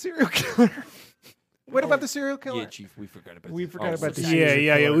about the serial killer? What about the serial killer? Yeah, Chief, we forgot about We this. forgot about the sorry.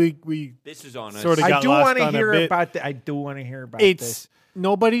 yeah. We This is on us. Sorta I got do lost want to on a hear bit. about. I do want to hear about It's this.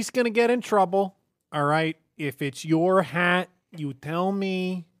 nobody's gonna get in trouble. All right. If it's your hat, you tell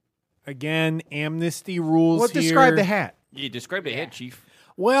me. Again, amnesty rules Well, here. describe the hat. You describe the head, Chief.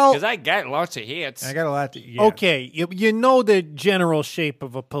 Well, Because I got lots of hits. I got a lot to. Yeah. okay, you know the general shape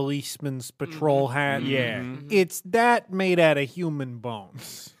of a policeman's patrol hat. Yeah. It's that made out of human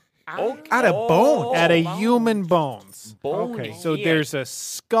bones. Out of bones. Out of human bones. Okay. So there's a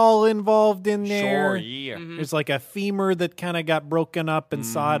skull involved in there. Sure, yeah. There's like a femur that kind of got broken up and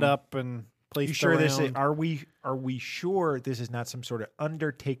sawed up and placed You sure around. this is? Are we sure this is not some sort of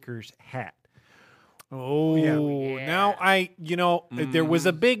Undertaker's hat? Oh, Yeah. now there was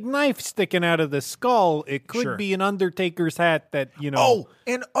a big knife sticking out of the skull. It could Sure. be an Undertaker's hat that,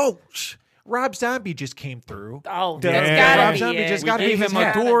 Rob Zombie just came through. Oh, Duh. that's Yeah. gotta Rob be Zombie it. just We gotta be gave his him a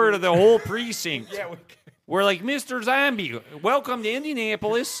hat. tour of the whole precinct. We're like, Mr. Zombie, welcome to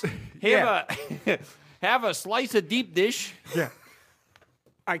Indianapolis. Have a slice of deep dish. Yeah.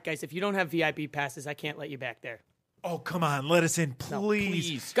 All right, guys, if you don't have VIP passes, I can't let you back there. Oh, come on. Let us in, please.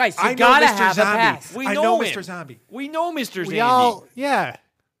 please. Guys, you I know gotta Mr. have a Zombie. pass. We I know know him. Mr. Zombie. We know Mr. We Zandy. all, yeah.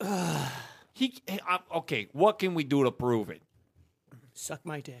 Okay, what can we do to prove it? Suck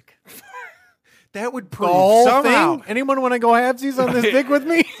my dick. That would The prove whole somehow. thing? Anyone want to go halvesies on this dick with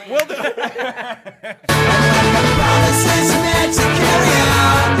me? Promises meant to carry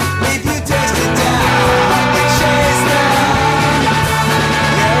out. If you taste it down, you chase them.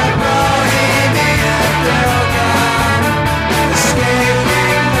 You're a bohemian broken, escaping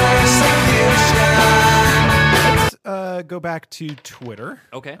persecution. Go back to Twitter.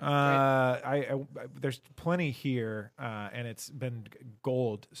 Okay. I there's plenty here, and it's been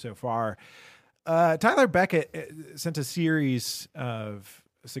gold so far. Tyler Beckett sent a series of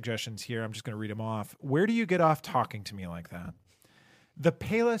suggestions here. I'm just going to read them off. Where do you get off talking to me like that? The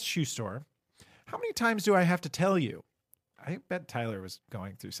Payless Shoe Store. How many times do I have to tell you? I bet Tyler was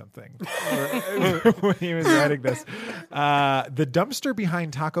going through something when he was writing this. The dumpster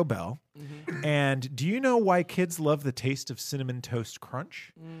behind Taco Bell. And do you know why kids love the taste of Cinnamon Toast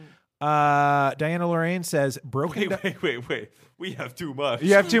Crunch? Diana Lorraine says, broken down. Wait. We have too much.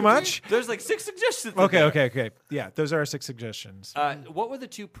 You have too much? There's like 6 suggestions. Okay. Yeah, those are our 6 suggestions. What were the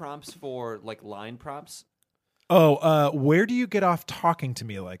 2 prompts for like line prompts? Where do you get off talking to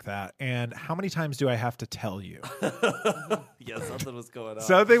me like that? And how many times do I have to tell you? Yeah, something was going on.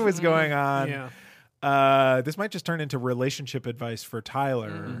 Something was going on. Yeah. This might just turn into relationship advice for Tyler.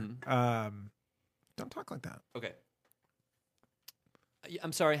 Don't talk like that. Okay.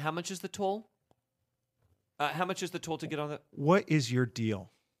 I'm sorry. How much is the toll? How much is the toll to get on the? What is your deal?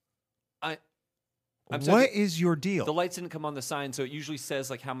 I'm What sorry, is your deal? the lights didn't come on the sign, so it usually says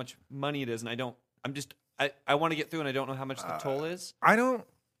like how much money it is, and I don't. I want to get through, and I don't know how much the toll is. I don't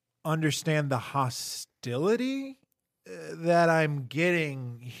understand the hostility that I'm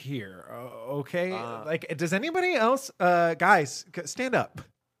getting here. Okay, like, does anybody else? Guys, stand up.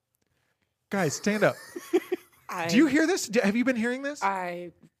 Guys, stand up. Do you hear this? Have you been hearing this?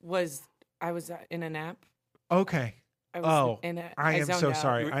 I was in a nap. Okay. I was I am zoned so out.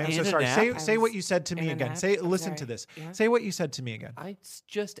 sorry. You were I am in so a sorry. nap? Say I what was you said to me in a again. nap. Say I'm listen to sorry. this. Yeah. Say what you said to me again. I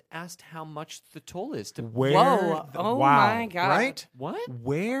just asked how much the toll is to. Where? Whoa. Oh wow. my God. Right? What?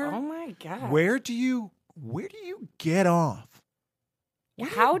 Where? Oh my God. Where do you get off?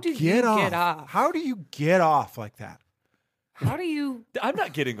 How do you get off? How do you get off like that? How do you? I'm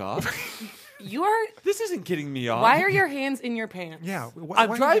not getting off. You are. This isn't getting me off. Why are your hands in your pants? Yeah.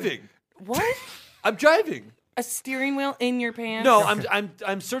 I'm driving. What? I'm driving. A steering wheel in your pants? No,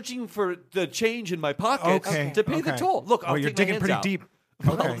 I'm searching for the change in my pockets Okay. to pay the okay. toll. Look, I'll well, you're take my digging hands pretty out. deep.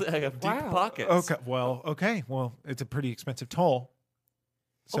 Well, Okay. I have deep Wow. pockets. Okay. Well, okay. Well, it's a pretty expensive toll.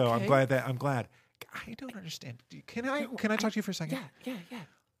 So I'm Okay. glad. I don't understand. Can I talk to you for a second? Yeah.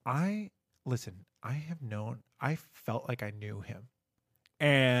 I felt like I knew him.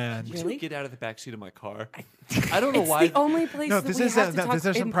 And Really? Get out of the backseat of my car. I don't know It's why. the only place no, that this we is have to talk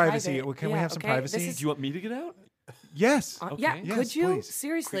there's some in privacy. private. Can we Yeah, have some okay? privacy? This is- Do you want me to get out? Yes. Yeah, Yes, could you? please.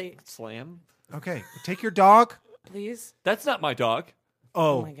 Seriously, Slam. Okay. Take your dog. please? That's not my dog.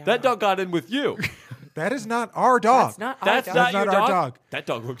 Oh, my God. That dog got in with you. that is not our dog. That's not That's our not dog. your our dog? dog. That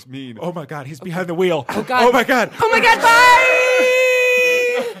dog looks mean. Oh my God, he's behind the wheel. Oh God. Oh my God. Oh my God,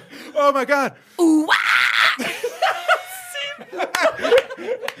 bye! Oh my God. Ooh,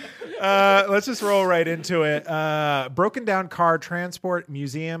 Let's just roll right into it. Broken down car, transport,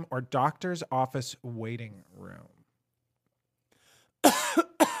 museum, or doctor's office waiting room.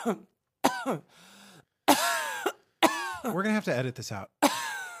 We're gonna have to edit this out.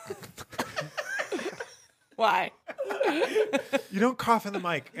 Why? You don't cough in the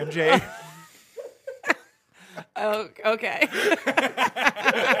mic, MJ. Oh, okay.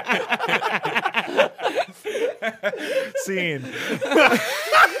 Scene.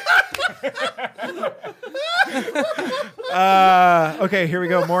 Okay, here we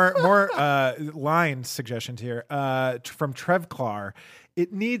go. More line suggestions here. From Trev Clar.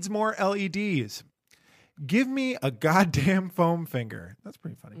 It needs more LEDs. Give me a goddamn foam finger. That's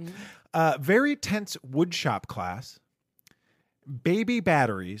pretty funny. Very tense woodshop class. Baby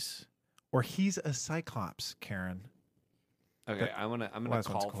batteries. Or he's a cyclops, Karen. Okay, I'm gonna last one's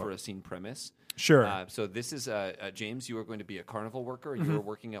call cool. for a scene premise. Sure. So this is James. You are going to be a carnival worker. You are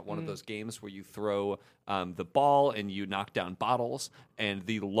working at one of those games where you throw the ball and you knock down bottles. And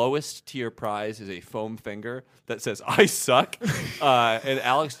the lowest tier prize is a foam finger that says "I suck." And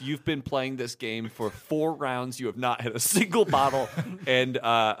Alex, you've been playing this game for 4 rounds. You have not hit a single bottle. And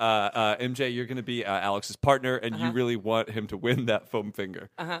MJ, you're going to be Alex's partner, and you really want him to win that foam finger.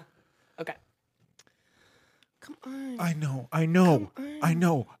 Okay. Come on. I know.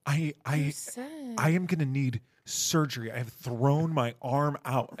 You said. I am gonna need surgery. I have thrown my arm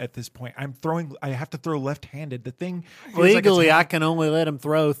out at this point. I have to throw left-handed. The thing feels like it's Legally, I can only let him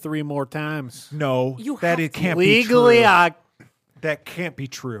throw 3 more times. No, You that have it to. can't Legally, be true. I That can't be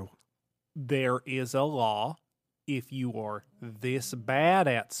true. there is a law. If you are this bad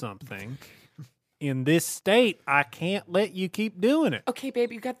at something in this state, I can't let you keep doing it. Okay,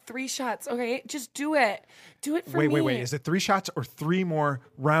 babe, you got 3 shots. Okay, just do it. Do it for me. Wait. Is it 3 shots or 3 more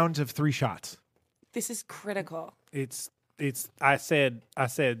rounds of 3 shots? This is critical. It's I said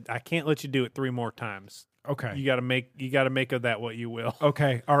I can't let you do it 3 more times. Okay. You got to make of that what you will.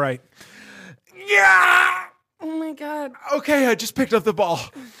 Okay. All right. Yeah. Oh my God. Okay. I just picked up the ball.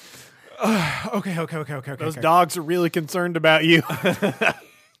 Okay. Those dogs are really concerned about you.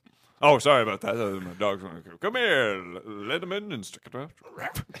 Oh, sorry about that. My dog's going to come here, let him in and stick it out.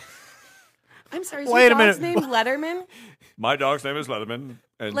 I'm sorry. Is Wait your a dog's minute. name Letterman? My dog's name is Letterman.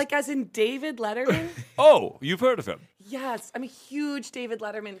 And Like as in David Letterman? oh, you've heard of him? Yes, I'm a huge David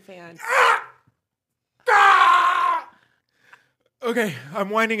Letterman fan. Okay. I'm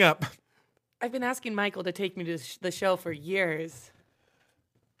winding up. I've been asking Michael to take me to the show for years.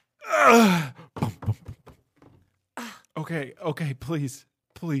 Okay. Please.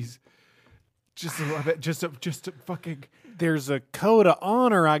 Just a little bit. Just a fucking. There's a code of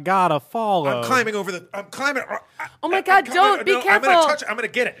honor I gotta follow. I'm climbing. Oh my God, don't. Be careful. I'm gonna touch it. I'm gonna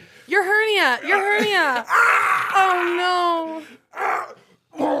get it. Your hernia. Oh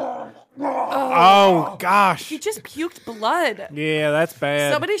no. Oh gosh. He just puked blood. Yeah, that's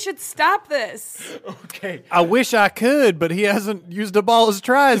bad. Somebody should stop this. Okay. I wish I could, but he hasn't used up all his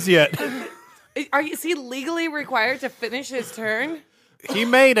tries yet. Is he legally required to finish his turn? He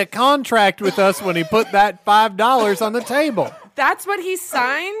made a contract with us when he put that $5 on the table. That's what he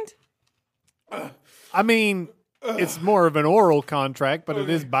signed? I mean, it's more of an oral contract, but it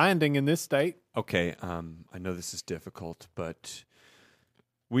is binding in this state. Okay, I know this is difficult, but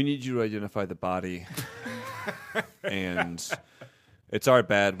we need you to identify the body. And it's our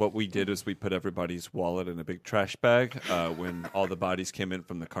bad. What we did is we put everybody's wallet in a big trash bag when all the bodies came in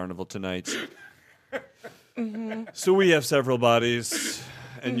from the carnival tonight. Mm-hmm. So we have several bodies,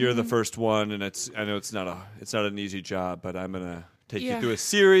 and you're the first one. And I know it's not an easy job, but I'm gonna take you through a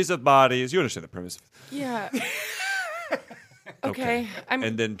series of bodies. You understand the premise? Yeah. Okay.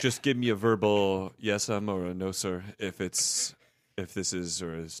 And then just give me a verbal yes, or a no, sir, if this is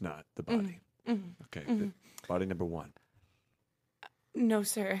or is not the body. Mm-hmm. Okay. Body number 1. No,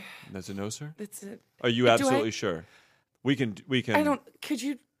 sir. That's a no, sir? That's it. Are you absolutely sure? We can. I don't. Could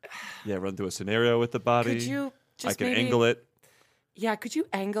you? Yeah, run through a scenario with the body. Could you just I can maybe angle it. Yeah. Could you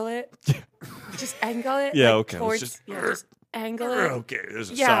angle it? Just angle it. Yeah, like, okay, let's Towards, just- just angle it. Okay, there's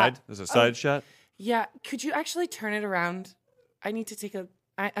a Yeah. side. There's a side shot. Yeah. Could you actually turn it around? I need to take a.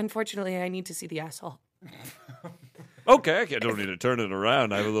 Unfortunately, I need to see the asshole. Okay, I don't need to turn it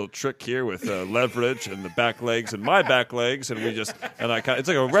around. I have a little trick here with leverage and the back legs and my back legs, and it's like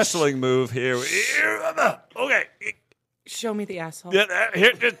a wrestling move here. Okay, Show me the asshole. yeah,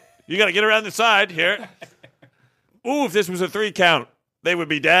 here, you got to get around the side here. Ooh, if this was a 3 count, they would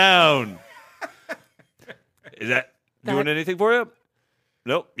be down. Is that doing anything for you?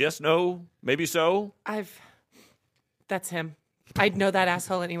 Nope. Yes. No. Maybe so. That's him. I'd know that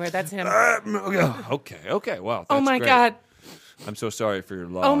asshole anywhere. That's him. Okay. Wow. Oh that's my great. God. I'm so sorry for your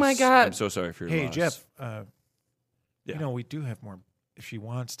loss. Oh my God. I'm so sorry for your Hey loss. Jeff. Yeah. We do have more. If she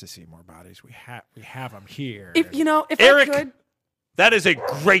wants to see more bodies, we have them here. If Eric! I could. That is a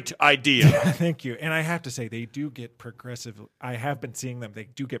great idea. Thank you. And I have to say, they do get progressive. I have been seeing them. They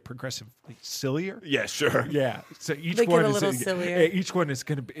do get progressively sillier. Yeah, sure. Yeah. So each They get one a is little sillier. Each one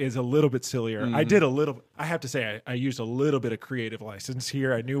is a little bit sillier. I did a little. I have to say, I used a little bit of creative license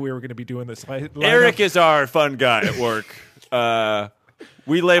here. I knew we were going to be doing this. Eric is our fun guy at work.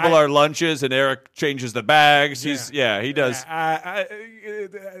 We label our lunches, and Eric changes the bags. He does.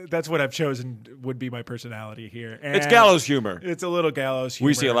 That's what I've chosen would be my personality here. And It's gallows humor. It's a little gallows humor.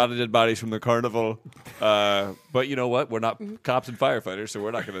 We see a lot of dead bodies from the carnival, but you know what? We're not cops and firefighters, so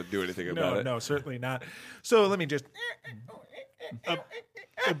we're not going to do anything about it. No, certainly not. So let me just.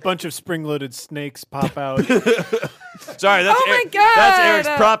 A bunch of spring-loaded snakes pop out. Sorry, that's Oh my God! That's Eric's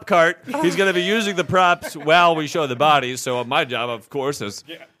prop cart. He's going to be using the props while we show the bodies. So my job, of course,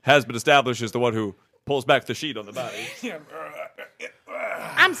 has been established as the one who pulls back the sheet on the body.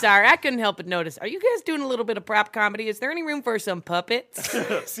 I'm sorry, I couldn't help but notice. Are you guys doing a little bit of prop comedy? Is there any room for some puppets?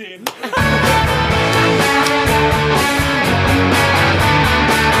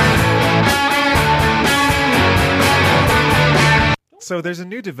 So there's a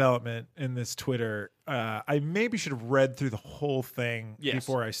new development in this Twitter. I maybe should have read through the whole thing Yes.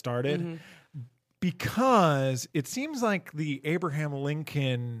 before I started. because it seems like the Abraham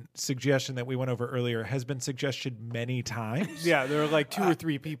Lincoln suggestion that we went over earlier has been suggested many times. Yeah, there are like two or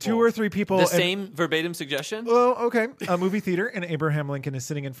three people. Two or three people. The same verbatim suggestion? Well, okay. A movie theater, and Abraham Lincoln is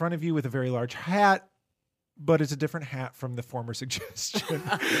sitting in front of you with a very large hat, but it's a different hat from the former suggestion.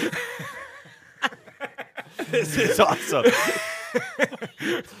 This is awesome.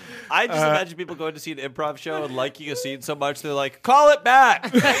 I just imagine people going to see an improv show and liking a scene so much they're like, call it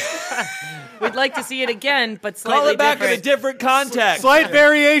back. We'd like to see it again, but slightly Call it back different. in a different context. Slight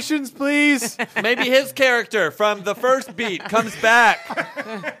variations, please. Maybe his character from the first beat comes back.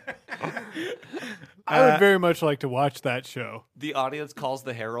 I would very much like to watch that show. The audience calls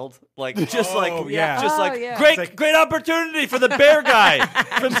the Herald, like just like yeah. just Oh, like yeah. great opportunity for the bear guy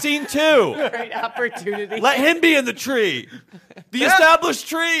from scene 2. Great opportunity. Let him be in the tree, the established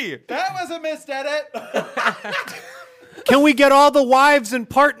tree. That was a missed edit. Can we get all the wives and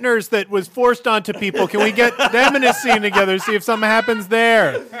partners that was forced onto people? Can we get them in a scene together? See if something happens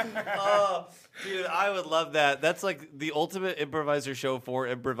there. Dude, I would love that. That's like the ultimate improviser show for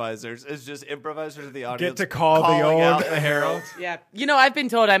improvisers. It's just improvisers of the audience to call the calling old out the Herald. Yeah. You know, I've been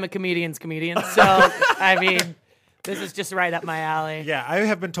told I'm a comedian's comedian, so, I mean, this is just right up my alley. Yeah, I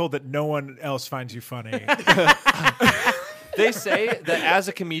have been told that no one else finds you funny. They say that as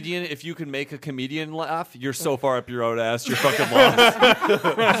a comedian, if you can make a comedian laugh, you're so far up your own ass, you're fucking lost.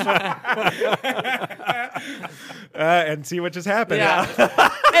 And see what just happened. Yeah.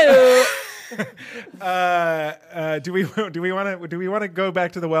 Hello. Do we want to go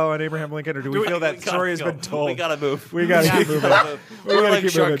back to the well on Abraham Lincoln, or do we feel that story has been told? We gotta move. We gotta keep moving. We're like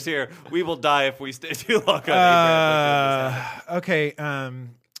keep sharks moving. here. We will die if we stay too long on Abraham Lincoln. Okay.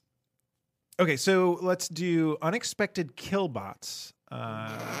 Okay. So let's do unexpected killbots.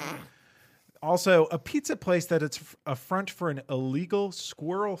 Also, a pizza place that it's a front for an illegal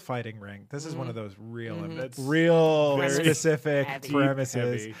squirrel fighting ring. This is one of those real specific Heavy.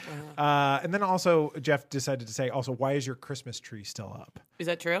 premises. Heavy. And then also, Jeff decided to say, also, why is your Christmas tree still up? Is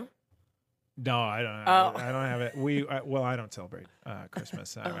that true? No, I don't. Oh. I don't have it. Well, I don't celebrate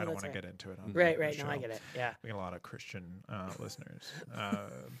Christmas. I don't that's want to right. get into it. On Right. the No, show. I get it. Yeah. We got a lot of Christian listeners,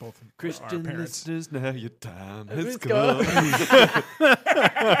 both our Christian parents. listeners, now your time has Let's come. go.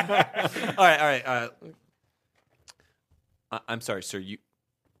 All right. I'm sorry, sir.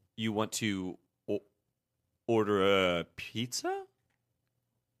 You want to order a pizza?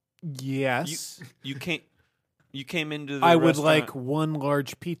 Yes. You came into the I would restaurant- like one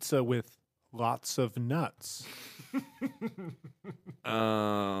large pizza with lots of nuts.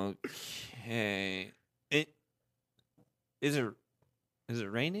 Okay. Is it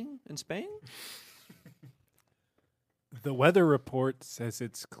raining in Spain? The weather report says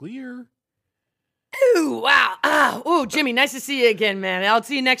it's clear. Ooh, wow. Ooh, Jimmy, nice to see you again, man. I'll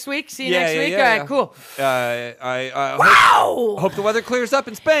see you next week. See you next week. All right, cool. I Wow. hope the weather clears up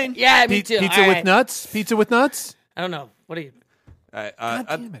in Spain. Yeah, me too. Pizza All with right. nuts? Pizza with nuts? I don't know. What do you?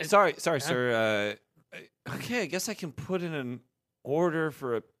 I'm sorry, sir. Okay, I guess I can put in an order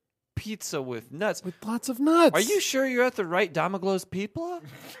for a pizza with nuts. With lots of nuts. Are you sure you're at the right Domaglos Pizza?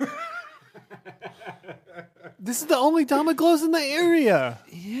 This is the only Domaglos in the area.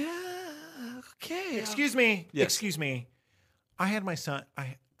 Yeah. Okay. Excuse me. Yes. Excuse me. I had my son.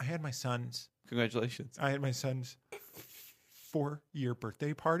 I had my son's. Congratulations. I had my son's 4-year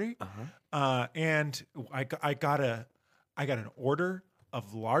birthday party, Uh-huh. and I got an order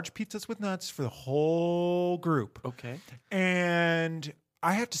of large pizzas with nuts for the whole group. Okay. And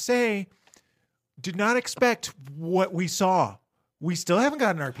I have to say, did not expect what we saw. We still haven't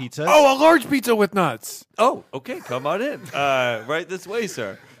gotten our pizzas. Oh, a large pizza with nuts. Oh, okay. Come on in. Right this way,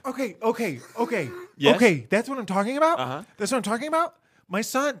 sir. Okay. Yes? Okay, that's what I'm talking about. Uh-huh. That's what I'm talking about. My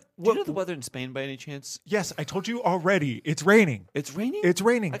son. Do you know the weather in Spain by any chance? Yes, I told you already. It's raining. It's raining? It's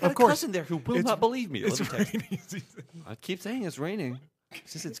raining. I got Of course. a cousin there who will It's- not believe me. It's Let me text him. raining. I keep saying it's raining.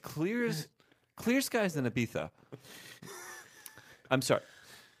 Since it's clear skies in Ibiza. I'm sorry.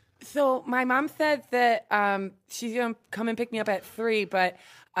 So my mom said that she's gonna come and pick me up at 3, but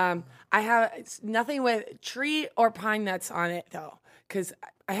I have nothing with tree or pine nuts on it though, because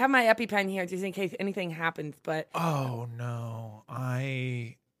I have my EpiPen here just in case anything happens. But Oh no,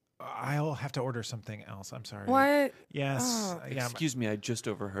 I'll have to order something else. I'm sorry. what? Yes. Oh. Yeah. Excuse me, I just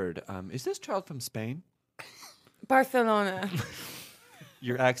overheard. Is this child from Spain? Barcelona.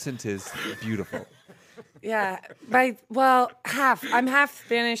 Your accent is beautiful. Yeah, half. I'm half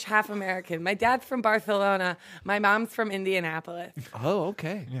Spanish, half American. My dad's from Barcelona. My mom's from Indianapolis. Oh,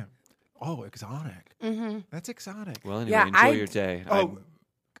 okay. Yeah. Oh, exotic. Mm-hmm. That's exotic. Well, anyway, Yeah, enjoy your day. Oh.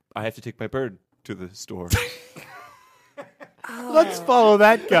 I have to take my bird to the store. Let's follow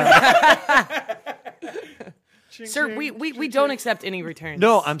that guy. Sir, we don't accept any returns.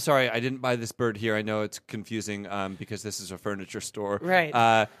 No, I'm sorry. I didn't buy this bird here. I know it's confusing because this is a furniture store.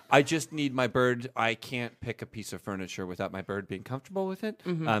 Right. I just need my bird. I can't pick a piece of furniture without my bird being comfortable with it.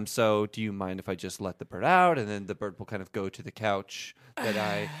 So do you mind if I just let the bird out and then the bird will kind of go to the couch that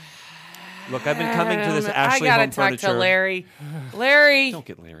I... Look, I've been coming to this Ashley I gotta Home talk Furniture. to Larry. Larry, Don't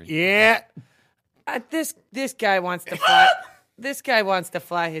get Larry. Yeah. this guy wants to fly. This guy wants to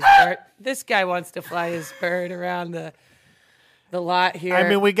fly his bird. This guy wants to fly his bird around the lot here. I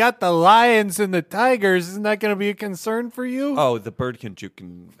mean, we got the lions and the tigers. Isn't that going to be a concern for you? Oh, the bird can juke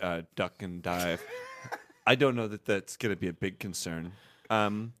and duck and dive. I don't know that that's going to be a big concern.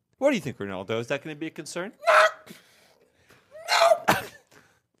 What do you think, Ronaldo? Is that going to be a concern? No.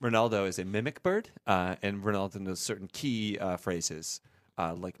 Ronaldo is a mimic bird, and Ronaldo knows certain key phrases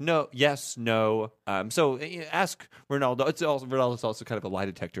like no, yes, no. So ask Ronaldo. Ronaldo's also kind of a lie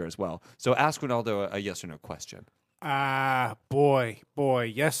detector as well. So ask Ronaldo a yes or no question. Boy,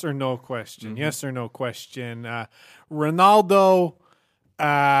 yes or no question. Yes or no question. Ronaldo,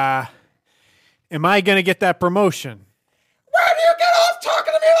 am I going to get that promotion? Where do you get off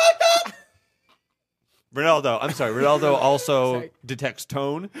talking to me like that? Ronaldo, I'm sorry. Ronaldo also detects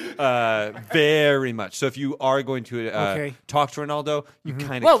tone very much. So if you are going to talk to Ronaldo, you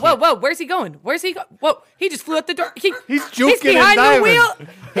kind of Whoa! Where's he going? Where's he going? Whoa! He just flew out the door. He's juking behind and the diving. wheel.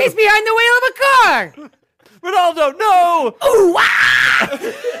 He's behind the wheel of a car. Ronaldo, no! Ooh! Ah!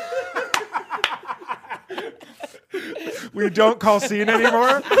 We don't call scene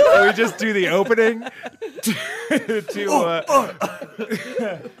anymore. We just do the opening.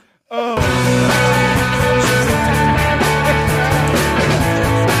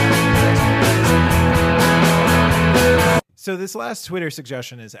 So this last Twitter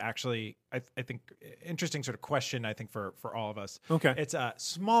suggestion is actually, I think, interesting sort of question. I think for all of us. Okay. It's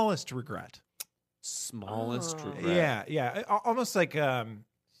smallest regret. Smallest regret. Yeah. Almost like to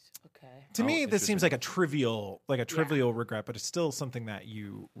me, this seems like a trivial regret, but it's still something that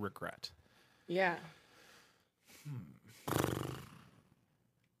you regret. Yeah.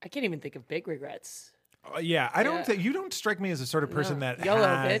 I can't even think of big regrets. I don't think you don't strike me as the sort of person that YOLO,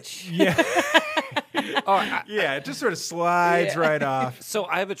 has- bitch. Yeah. Yeah, it just sort of slides right off. So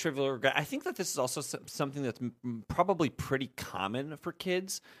I have a trivial regret. I think that this is also something that's probably pretty common for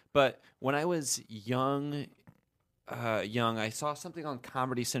kids. But when I was young, I saw something on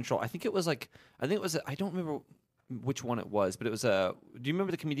Comedy Central. I think it was I don't remember which one it was, but it was do you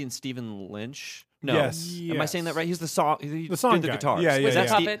remember the comedian Stephen Lynch? No. Yes. Am I saying that right? He's the song. He song did the guy. guitars. Yeah, Was that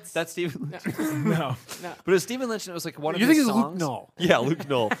Steve- puppets? That's Stephen Lynch. No. But it was Stephen Lynch, and it was like one of You his think it's Luke songs. Knoll? Yeah, Luke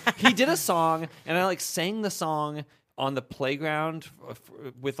Knoll. He did a song, and I sang the song on the playground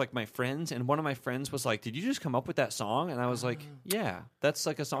with my friends, and one of my friends was like, "Did you just come up with that song?" And I was like, "Yeah, that's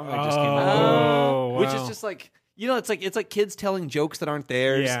a song I just came up with," which is just it's like kids telling jokes that aren't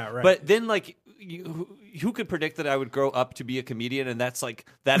theirs. Yeah, right. But then who could predict that I would grow up to be a comedian, and that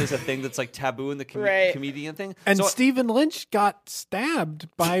is a thing that's taboo in the Right. comedian thing. And So Stephen Lynch got stabbed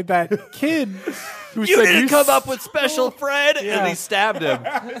by that kid who you said didn't you come up with Special Fred, and he stabbed him.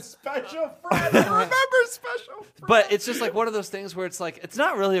 Special friend. I remember Special friend. But it's just one of those things where it's it's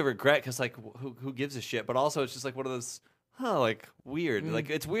not really a regret because who gives a shit, but also it's just one of those weird.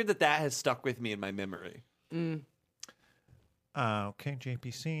 It's weird that has stuck with me in my memory. Okay,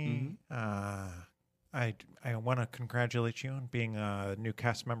 JPC. I want to congratulate you on being a new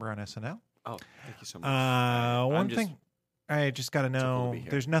cast member on SNL. Oh, thank you so much. One thing I just got to tickled to know: be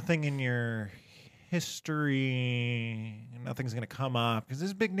here. there's nothing in your history. Nothing's going to come up because this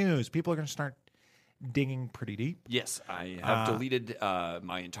is big news. People are going to start digging pretty deep. Yes, I have deleted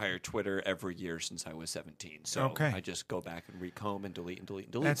my entire Twitter every year since I was 17. So Okay. I just go back and recomb and delete and delete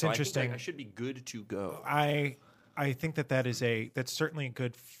and delete. That's so interesting. I think I should be good to go. I think that's certainly a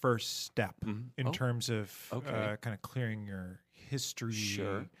good first step in terms of Okay. kind of clearing your history.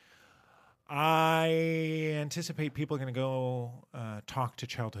 Sure. I anticipate people are going to go talk to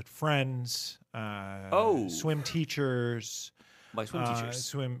childhood friends, swim teachers, My swim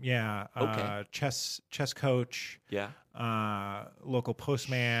teachers. okay. Chess coach, local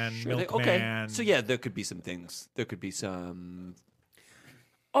postman, Sure, milkman. Okay. So yeah, there could be some things. There could be some.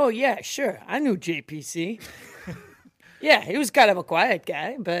 Oh yeah, sure. I knew JPC. Yeah, he was kind of a quiet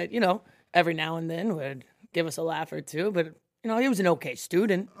guy, but every now and then would give us a laugh or two. But he was an okay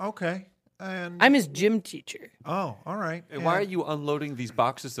student. Okay. And I'm his gym teacher. all right. And why are you unloading these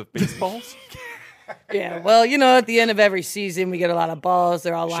boxes of baseballs? Yeah, well, at the end of every season, we get a lot of balls.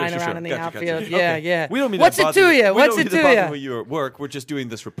 They're all lying around in the Gotcha, outfield. gotcha. Yeah, Okay. yeah. We don't mean What's to it bother to you? We What's don't it mean to to bother you? when you're at work. We're just doing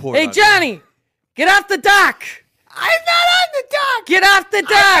this report. Hey, on- Johnny, get off the dock. I'm not on the dock. Get off the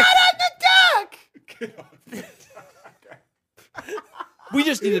dock. I'm not on the dock. We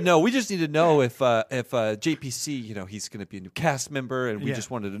just need to know. We just need to know if JPC, he's going to be a new cast member, and we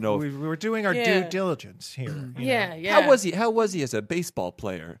just wanted to know. we were doing our due diligence here. Yeah. How was he? How was he as a baseball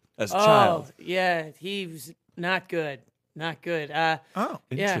player as a child? Yeah, he was not good. Not good.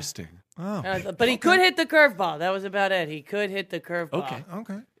 Interesting. But he could hit the curveball. That was about it. He could hit the curveball.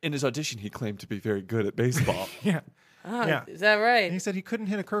 Okay. In his audition, he claimed to be very good at baseball. Yeah. Is that right? And he said he couldn't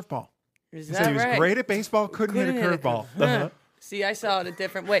hit a curveball. Is He that said he was right? great at baseball, couldn't hit a curveball. Huh. See, I saw it a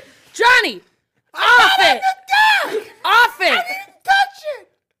different way. Johnny! Off it! Off it! I didn't touch it!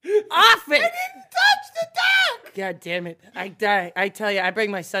 Off it! I didn't touch the dog! God damn it. I tell you, I bring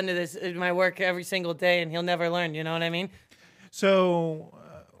my son to this in my work every single day, and he'll never learn. You know what I mean? So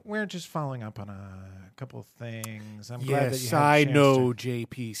we're just following up on a couple of things. I'm glad that you Yes, had a I chance know to-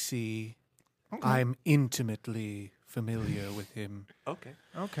 JPC. I'm intimately familiar with him. Okay.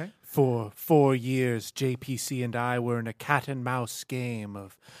 For 4 years, JPC and I were in a cat and mouse game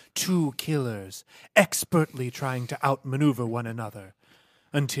of two killers expertly trying to outmaneuver one another.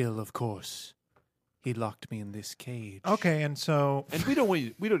 Until, of course, he locked me in this cage. Okay, and so And we don't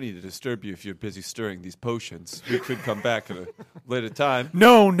need to disturb you if you're busy stirring these potions. We could come back at a later time.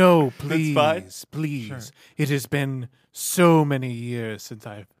 No, please, fine. please. Sure. It has been so many years since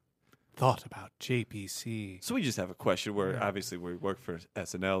I've thought about JPC. So we just have a question. Where obviously we work for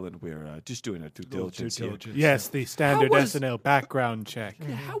SNL, and we're just doing our due diligence here. Yes, the standard How was- SNL background check.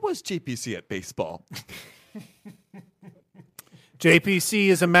 Yeah, how was JPC at baseball? JPC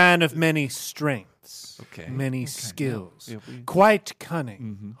is a man of many strengths, Okay. many skills, Yeah, quite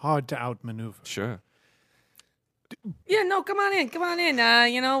cunning, hard to outmaneuver. Sure. Yeah, no, come on in.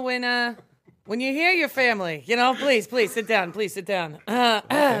 When you hear your family, please sit down. Please sit down. So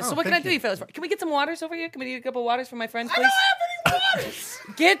what can I do, you fellas? Can we get some waters over here? Can we get a couple waters for my friends, please? I don't have any waters.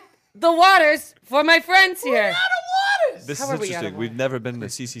 Get the waters for my friends here. Out of waters. This How is are we out interesting. of We've never been to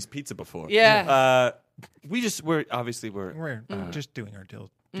CC's Pizza before. Yeah. We're we're just doing our due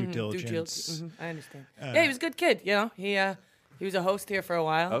diligence. I understand. Yeah, he was a good kid. He was a host here for a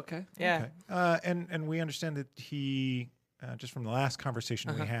while. okay. Yeah. And we understand that he, just from the last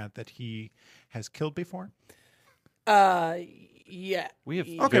conversation we had, that he has killed before. Yeah. We have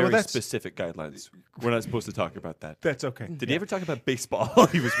well, very that's- specific guidelines. We're not supposed to talk about that. That's okay. Did he ever talk about baseball while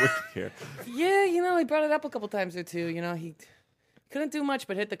he was working here? Yeah, he brought it up a couple times or two. He couldn't do much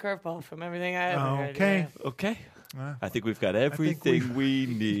but hit the curveball from everything I ever heard. Okay. Yeah. Okay. I think we've got everything we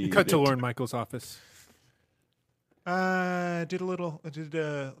need. Cut to Lauren Michael's office. Took a little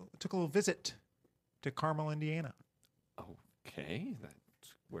visit to Carmel, Indiana. Okay. That's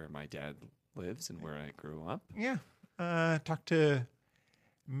where my dad lives and where I grew up. Yeah. Talked to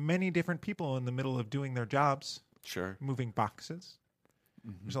many different people in the middle of doing their jobs, Sure. moving boxes.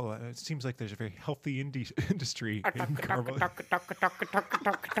 There's a lot, it seems like there's a very healthy industry in Carmel.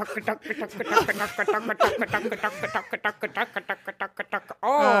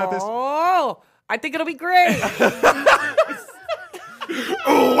 Oh, I think it'll be great.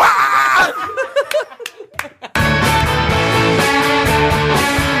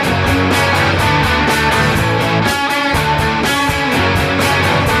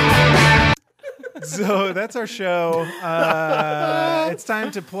 So that's our show. It's time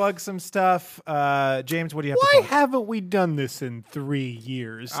to plug some stuff. James, what do you have to Why plug? haven't we done this in 3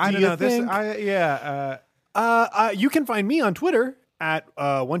 years? I Do don't you know. think? You can find me on Twitter at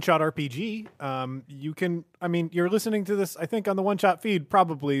One Shot RPG. You're listening to this, I think, on the One Shot feed,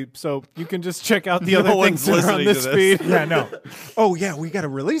 probably. So you can just check out the No other one's things that are on listening this to this. feed. Yeah, no. Oh, yeah, we got to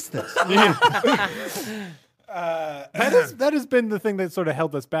release this. That has been the thing that sort of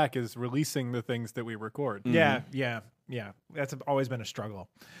held us back, is releasing the things that we record. Yeah. That's always been a struggle.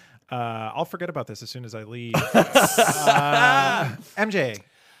 I'll forget about this as soon as I leave. MJ.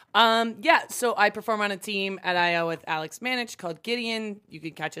 So I perform on a team at IO with Alex Manich called Gideon. You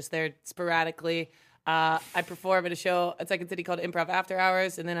can catch us there sporadically. I perform at a show at Second City called Improv After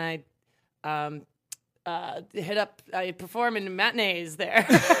Hours, and then I perform in matinees there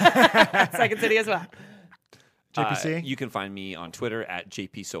at Second City as well. JPC? You can find me on Twitter at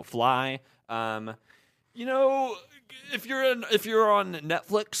JPSoFly. If you're on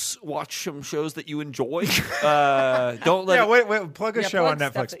Netflix, watch some shows that you enjoy. Don't let wait. Plug a Yeah, show on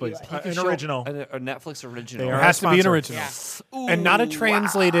plug stuff Netflix, that you please. like. An show- original. a Netflix original. They It are has to be an sponsor. original. Yeah. And not a Ooh,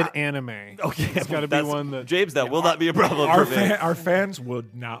 translated anime. Okay, It's got to be that's- one that... James, that will not be a problem Our, for me. our fans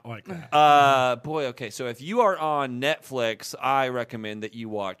would not like that. Okay. So if you are on Netflix, I recommend that you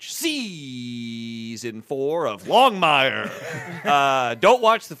watch season 4 of Longmire. Don't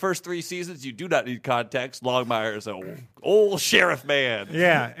watch the first 3 seasons. You do not need context. Longmire is a old sheriff man.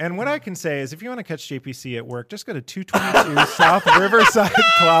 Yeah, and what I can say is if you want to catch JPC at work, just go to 222 South Riverside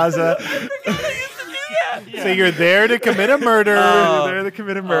Plaza. So you're there to commit a murder. You're there to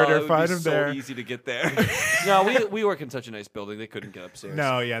commit a murder. It would Find be him so there. easy to get there. No, we work in such a nice building. They couldn't get upstairs.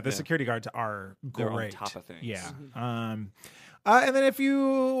 No, yeah, the security guards are They're great. on top of things. Yeah. And then if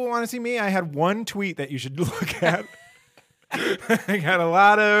you want to see me, I had one tweet that you should look at. I got a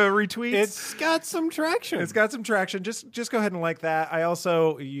lot of retweets. It's got some traction. It's got some traction. Just go ahead and like that. I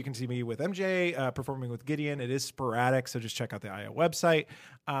also, you can see me with MJ performing with Gideon. It is sporadic, so just check out the IO website.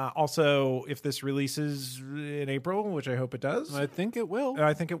 Also, if this releases in April, which I hope it does, I think it will.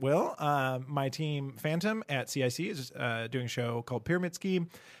 I think it will. My team Phantom at CIC is doing a show called Pyramid Scheme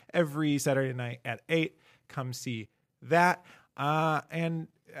every Saturday night at 8. Come see that. And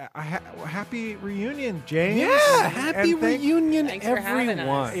happy reunion, James. Yeah, happy And reunion, Thanks for having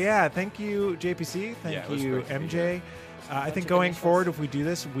everyone. us. Yeah, thank you, JPC. Thank Yeah, it was you, great to be MJ. I think going forward, if we do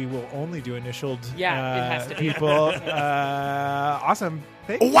this, we will only do initialed Yeah, it has to be. people. Awesome.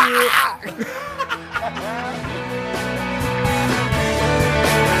 Thank you.